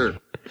loser.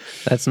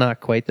 That's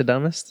not quite the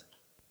dumbest.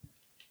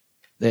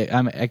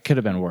 It could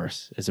have been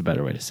worse, is a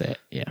better way to say it.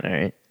 Yeah. All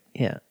right.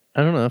 Yeah.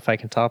 I don't know if I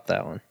can top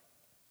that one.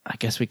 I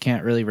guess we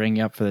can't really ring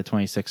you up for the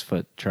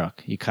 26-foot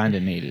truck. You kind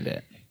of needed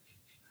it.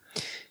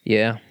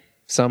 Yeah.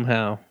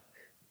 Somehow.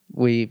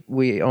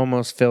 We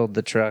almost filled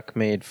the truck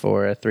made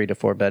for a 3 to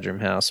 4 bedroom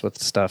house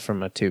with stuff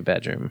from a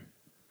 2-bedroom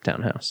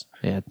townhouse.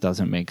 Yeah, it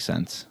doesn't make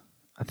sense.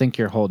 I think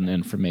you're holding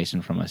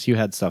information from us. You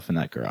had stuff in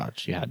that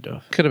garage. You had to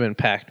have. Could have been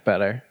packed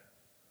better.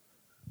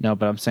 No,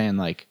 but I'm saying,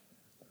 like,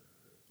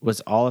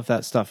 was all of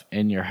that stuff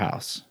in your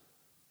house?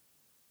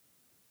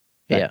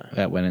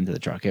 That went into the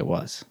truck. It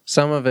was.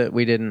 Some of it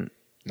we didn't.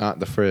 Not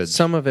the fridge.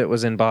 Some of it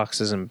was in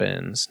boxes and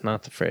bins,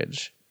 not the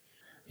fridge.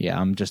 Yeah,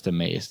 I'm just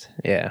amazed.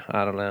 Yeah,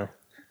 I don't know.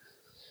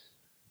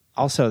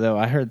 Also, though,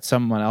 I heard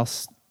someone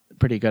else,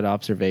 pretty good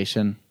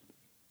observation.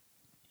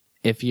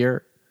 If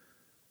you're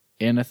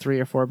in a 3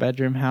 or 4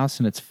 bedroom house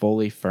and it's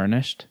fully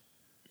furnished,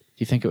 do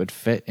you think it would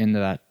fit into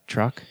that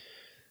truck?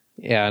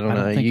 Yeah, I don't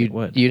know. think it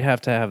would. You'd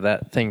have to have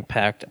that thing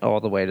packed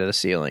all the way to the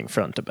ceiling,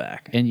 front to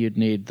back. And you'd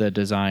need the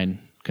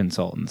design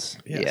consultants.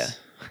 Yes.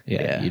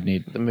 Yeah, you'd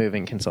need the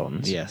moving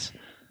consultants. Yes.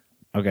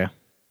 Okay.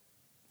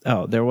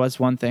 Oh, there was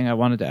one thing I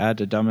wanted to add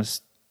to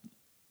dumbest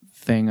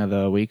thing of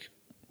the week.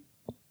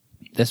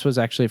 This was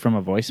actually from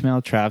a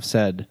voicemail. Trav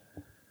said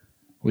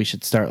we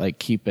should start like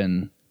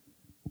keeping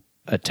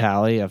a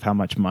tally of how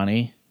much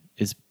money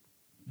is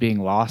being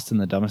lost in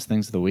the dumbest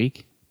things of the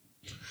week.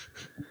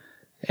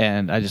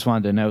 And I just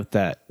wanted to note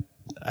that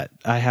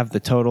I have the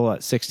total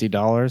at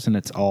 $60 and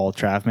it's all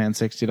Travman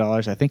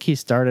 $60. I think he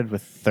started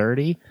with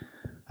 30.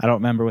 I don't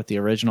remember what the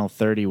original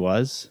 30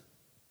 was.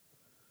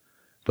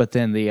 But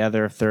then the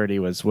other 30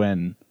 was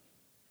when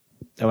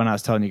I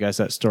was telling you guys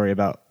that story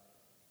about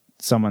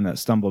someone that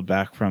stumbled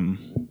back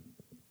from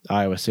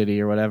Iowa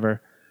City or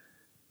whatever.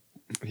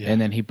 Yeah.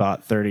 And then he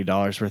bought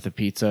 $30 worth of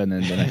pizza, and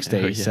then the next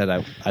day he said,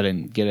 I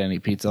didn't get any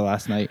pizza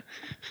last night.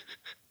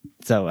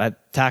 So I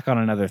tack on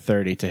another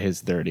 30 to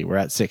his 30. We're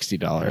at $60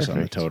 Perfect.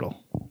 On the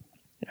total.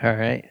 All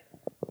right.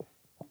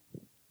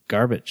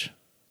 Garbage.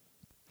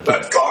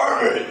 That's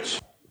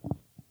garbage.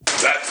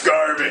 That's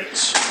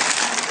garbage.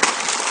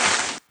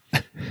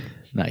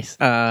 Nice.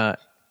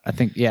 I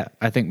think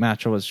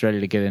Matchell was ready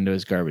to get into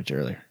his garbage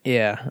earlier.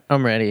 Yeah,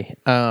 I'm ready.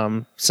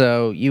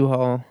 So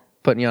U-Haul,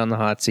 putting you on the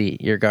hot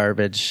seat, your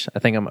garbage. I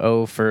think I'm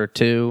 0 for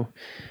 2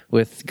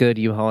 with good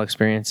U-Haul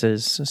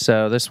experiences.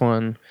 So this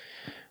one,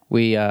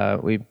 we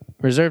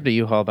reserved a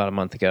U-Haul about a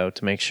month ago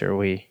to make sure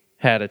we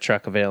had a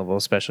truck available,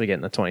 especially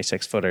getting the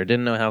 26-footer.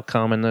 Didn't know how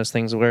common those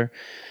things were.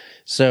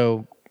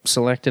 So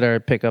selected our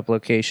pickup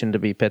location to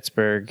be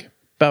Pittsburgh,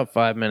 about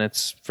 5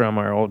 minutes from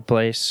our old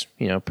place,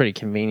 pretty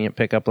convenient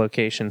pickup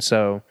location.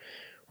 So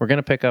we're going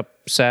to pick up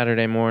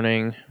Saturday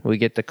morning. We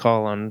get the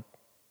call on,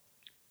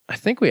 I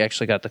think we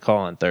actually got the call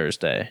on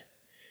Thursday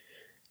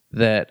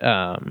that,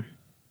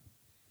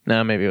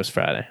 no, maybe it was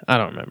Friday. I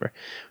don't remember.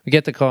 We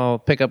get the call,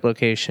 pickup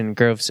location,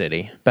 Grove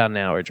City, about an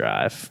hour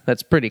drive.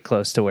 That's pretty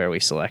close to where we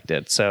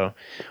selected. So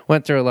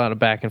went through a lot of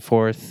back and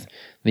forth.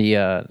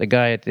 The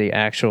guy at the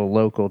actual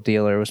local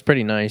dealer was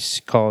pretty nice,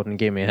 called and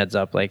gave me a heads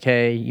up like,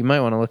 hey, you might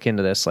want to look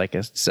into this. Like,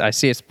 I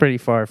see it's pretty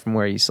far from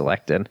where you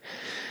selected.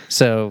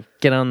 So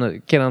get on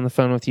the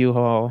phone with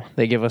U-Haul.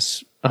 They give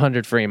us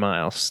 100 free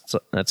miles. So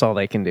that's all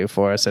they can do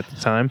for us at the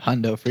time.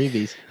 Hundo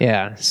freebies.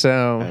 Yeah.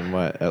 So and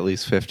at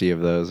least 50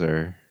 of those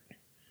are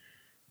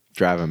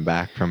driving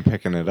back from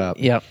picking it up.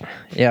 Yep.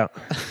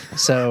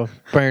 So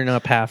burn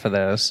up half of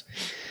those.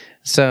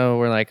 So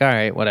we're like, all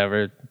right,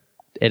 whatever.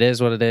 It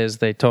is what it is.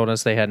 They told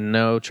us they had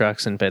no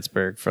trucks in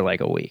Pittsburgh for like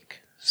a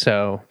week.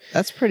 So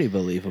that's pretty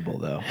believable,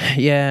 though.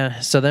 Yeah.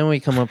 So then we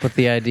come up with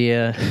the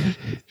idea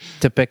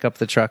to pick up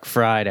the truck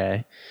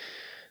Friday.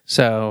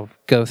 So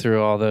go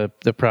through all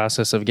the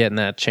process of getting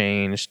that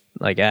changed,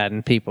 like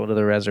adding people to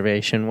the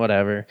reservation,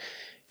 whatever.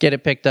 Get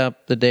it picked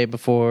up the day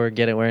before,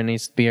 get it where it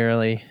needs to be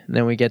early. And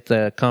then we get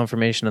the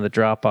confirmation of the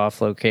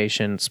drop-off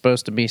location. It's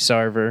supposed to be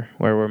Sarver,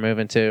 where we're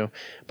moving to,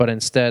 but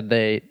instead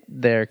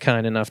they're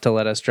kind enough to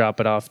let us drop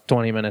it off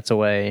 20 minutes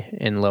away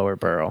in Lower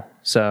Burrell.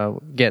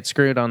 So get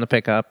screwed on the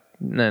pickup,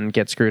 and then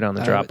get screwed on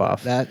the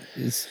drop-off.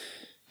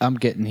 I'm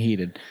getting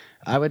heated.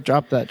 I would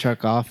drop that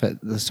truck off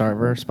at the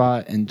Sarver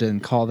spot and then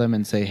call them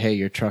and say, hey,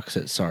 your truck's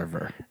at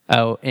Sarver.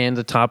 Oh, and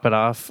to top it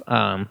off,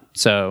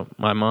 so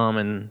my mom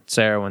and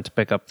Sarah went to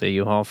pick up the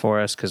U-Haul for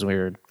us because we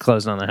were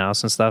closing on the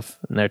house and stuff.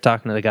 And they're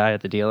talking to the guy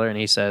at the dealer, and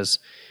he says,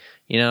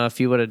 if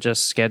you would have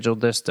just scheduled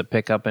this to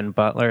pick up in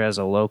Butler as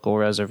a local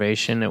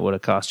reservation, it would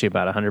have cost you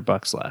about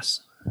 $100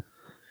 less.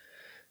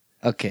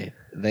 Okay,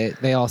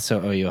 they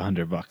also owe you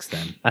 $100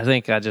 then. I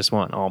think I just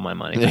want all my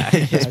money back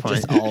at this point.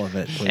 Just all of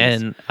it, please.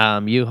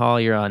 And U-Haul,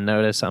 you're on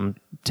notice. I'm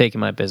taking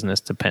my business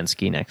to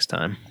Penske next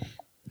time.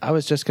 I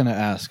was just going to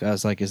ask. I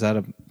was like,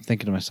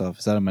 thinking to myself,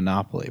 is that a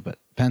monopoly? But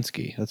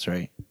Penske, that's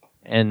right.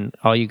 And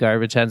all you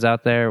garbage heads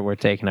out there, we're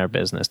taking our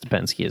business to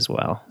Penske as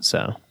well.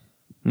 So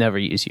never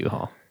use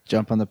U-Haul.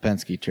 Jump on the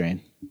Penske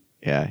train.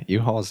 Yeah,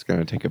 U-Haul's going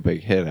to take a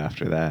big hit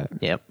after that.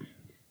 Yep.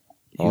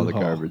 All the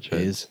garbage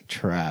is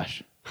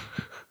trash.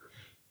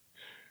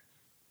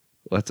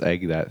 Let's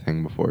egg that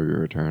thing before we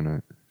return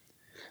it.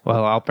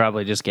 Well, I'll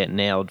probably just get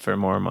nailed for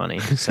more money.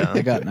 So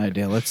I got an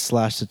idea. Let's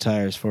slash the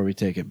tires before we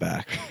take it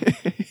back.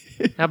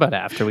 How about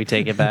after we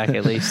take it back,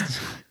 at least?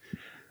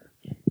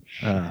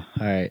 All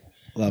right.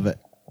 Love it.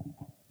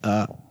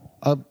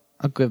 I'll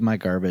give my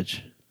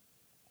garbage.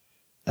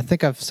 I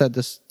think I've said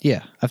this.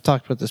 Yeah, I've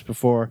talked about this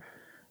before.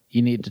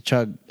 You need to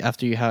chug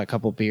after you had a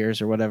couple beers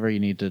or whatever.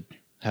 You need to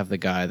have the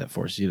guy that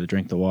forces you to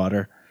drink the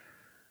water.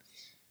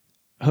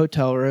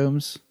 Hotel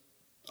rooms.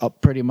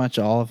 Pretty much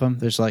all of them.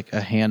 There's like a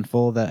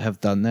handful that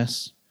have done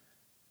this.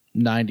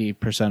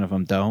 90% of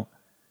them don't.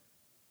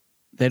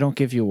 They don't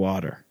give you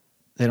water.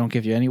 They don't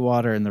give you any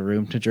water in the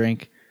room to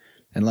drink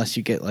unless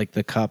you get like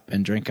the cup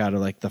and drink out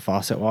of like the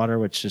faucet water,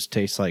 which just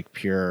tastes like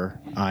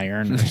pure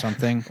iron or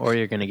something. Or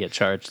you're going to get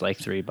charged like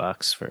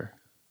 $3 for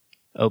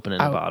opening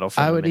a bottle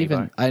from the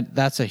minibar.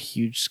 That's a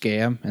huge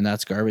scam and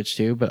that's garbage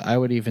too, but I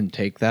would even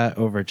take that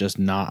over just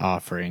not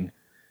offering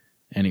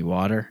any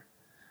water.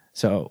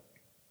 So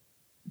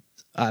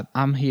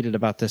I'm heated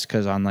about this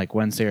because on like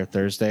Wednesday or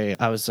Thursday,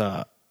 I was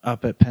up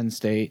at Penn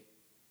State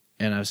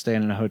and I was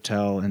staying in a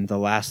hotel, and the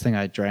last thing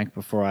I drank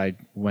before I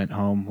went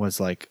home was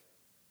like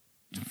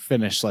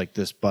finish like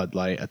this Bud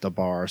Light at the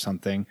bar or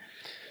something.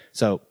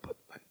 So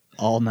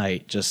all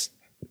night just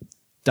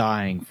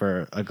dying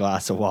for a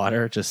glass of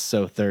water, just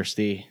so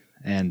thirsty,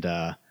 and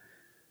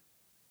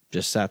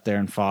just sat there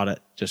and fought it.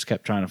 Just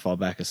kept trying to fall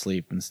back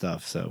asleep and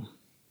stuff. So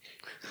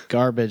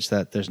garbage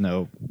that there's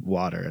no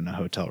water in a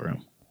hotel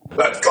room.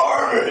 That's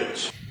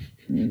garbage.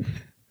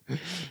 All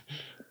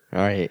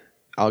right,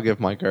 I'll give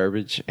my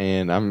garbage,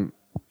 and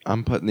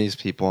I'm putting these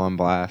people on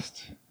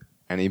blast.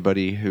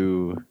 anybody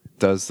who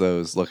does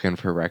those looking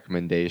for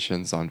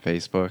recommendations on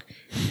Facebook.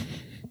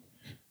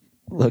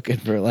 Looking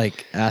for,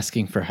 like,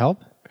 asking for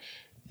help?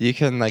 You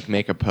can, like,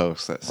 make a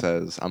post that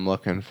says, I'm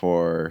looking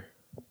for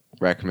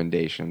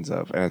recommendations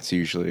of, and it's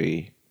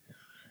usually,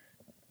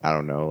 I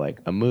don't know, like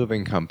a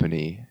moving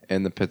company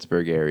in the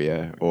Pittsburgh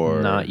area,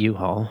 or Not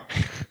U-Haul.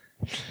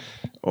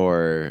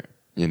 or,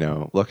 you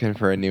know, looking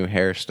for a new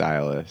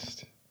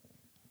hairstylist,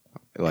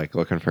 like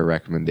looking for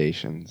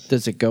recommendations.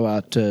 Does it go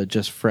out to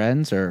just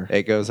friends or?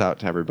 It goes out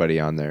to everybody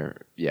on their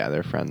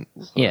friends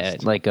list. Yeah,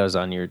 it like goes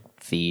on your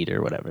feed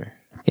or whatever.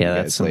 Yeah,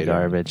 that's Guys some later.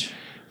 garbage.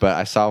 But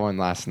I saw one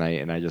last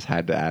night and I just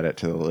had to add it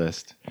to the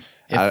list.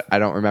 I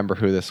don't remember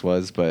who this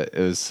was, but it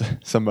was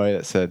somebody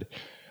that said,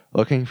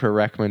 looking for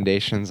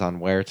recommendations on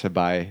where to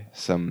buy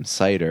some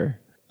cider.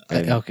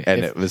 And, okay, and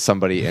if- it was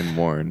somebody in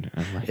Warren.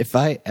 I'm like, If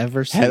I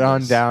ever see head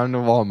on this- down to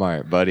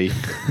Walmart, buddy.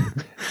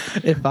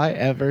 If I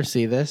ever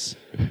see this,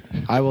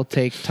 I will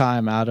take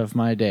time out of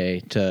my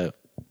day to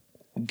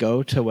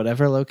go to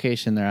whatever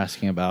location they're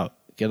asking about,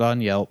 get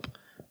on Yelp.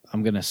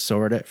 I'm going to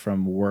sort it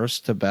from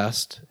worst to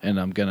best, and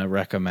I'm going to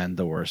recommend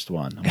the worst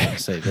one. I'm going to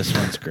say, this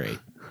one's great.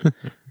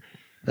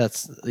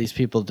 These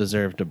people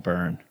deserve to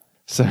burn.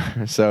 So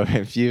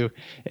if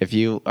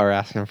you are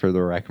asking for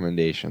the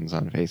recommendations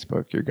on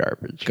Facebook, you're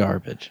garbage.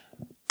 Garbage.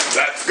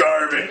 That's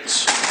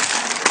garbage.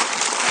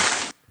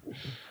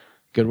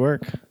 Good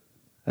work.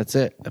 That's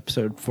it.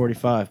 Episode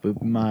 45, Boop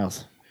and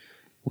Miles.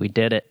 We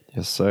did it.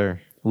 Yes, sir.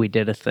 We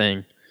did a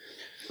thing.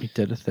 We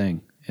did a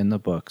thing in the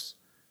books.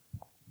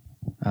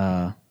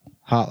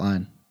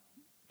 Hotline.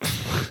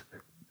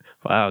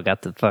 Wow,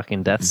 got the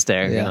fucking death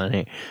stare Yeah. going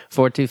here.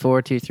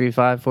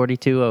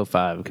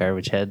 424-235-4205.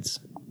 Garbage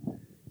Heads.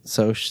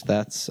 Soch,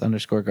 that's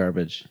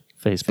 _garbage.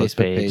 Facebook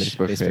page.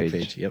 Facebook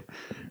page. Yep.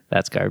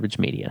 That's Garbage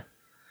Media.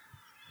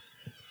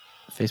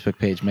 Facebook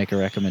page. Make a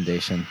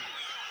recommendation.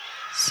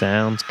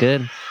 Sounds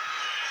good.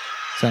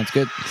 Sounds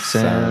good.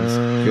 Sounds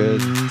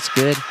good. Sounds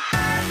good.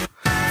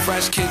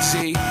 Fresh Kid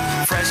Z,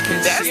 Fresh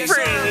Kid That's C,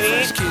 pretty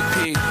neat. Fresh Kid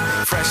P,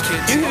 Fresh Kid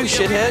You T. new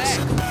shitheads.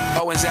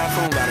 Oh, and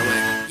Zafoon, by the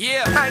way.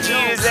 Yeah. How'd you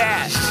use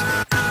that?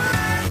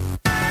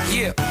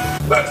 Yeah.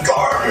 That's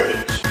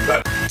garbage.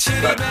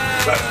 Chitty Bang.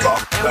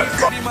 And we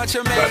pretty much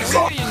are making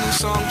your new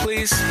song,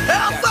 please.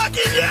 Hell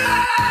fucking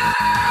yeah!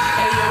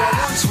 Hey, yo, I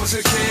once was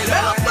a kid. All I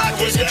had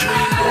was a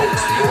dream.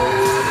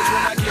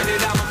 When I get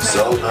it, I'm a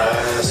So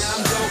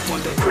nice.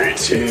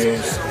 Preteen.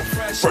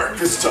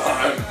 Breakfast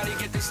time.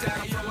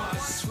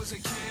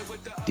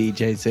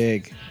 DJ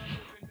Zig.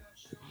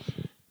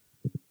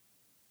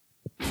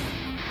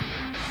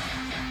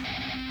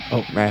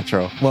 Oh,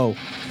 Matro. Whoa.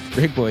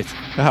 Rig Boys.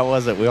 How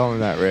was it? We all in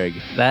that rig.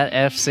 That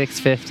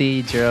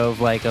F650 drove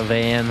like a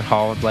van,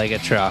 hauled like a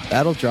truck.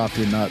 That'll drop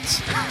your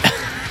nuts.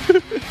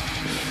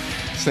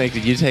 Snake,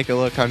 did you take a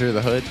look under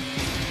the hood?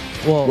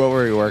 Well, What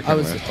were you working I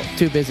was with?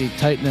 too busy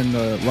tightening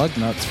the lug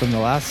nuts from the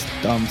last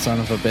dumb son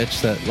of a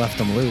bitch that left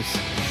them loose.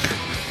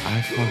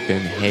 I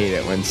fucking hate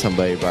it when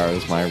somebody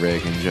borrows my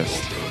rig and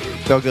just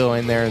they'll go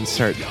in there and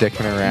start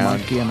dicking around,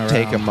 Monkeying around.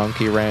 take a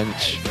monkey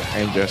wrench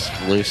and just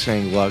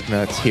loosening lug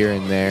nuts here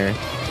and there.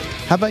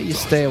 How about you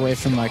stay away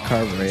from my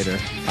carburetor?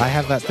 I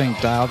have that thing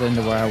dialed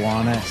into where I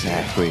want it.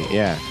 Exactly,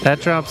 yeah.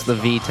 That drops the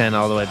V10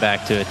 all the way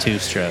back to a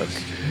 2-stroke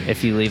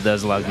if you leave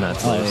those lug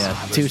nuts Oh loose.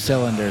 yeah, 2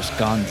 cylinders,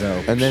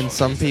 gonzo. And then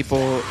some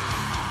people,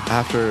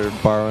 after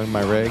borrowing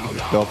my rig,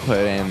 they'll put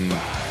in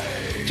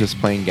just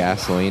plain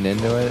gasoline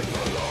into it.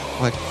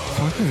 Like,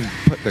 fucking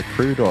put the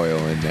crude oil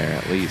in there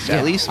at least. Yeah,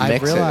 At least I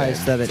mix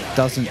realized it that it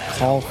doesn't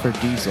call for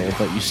diesel,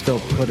 but you still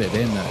put it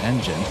in the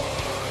engine.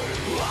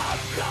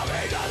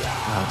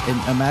 And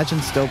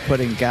imagine still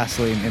putting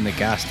gasoline in the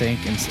gas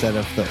tank instead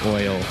of the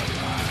oil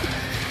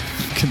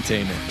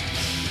container.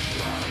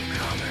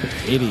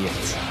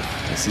 Idiots.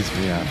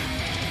 Pisses me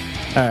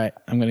off. All right,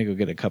 I'm going to go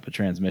get a cup of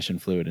transmission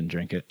fluid and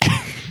drink it.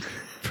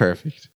 Perfect.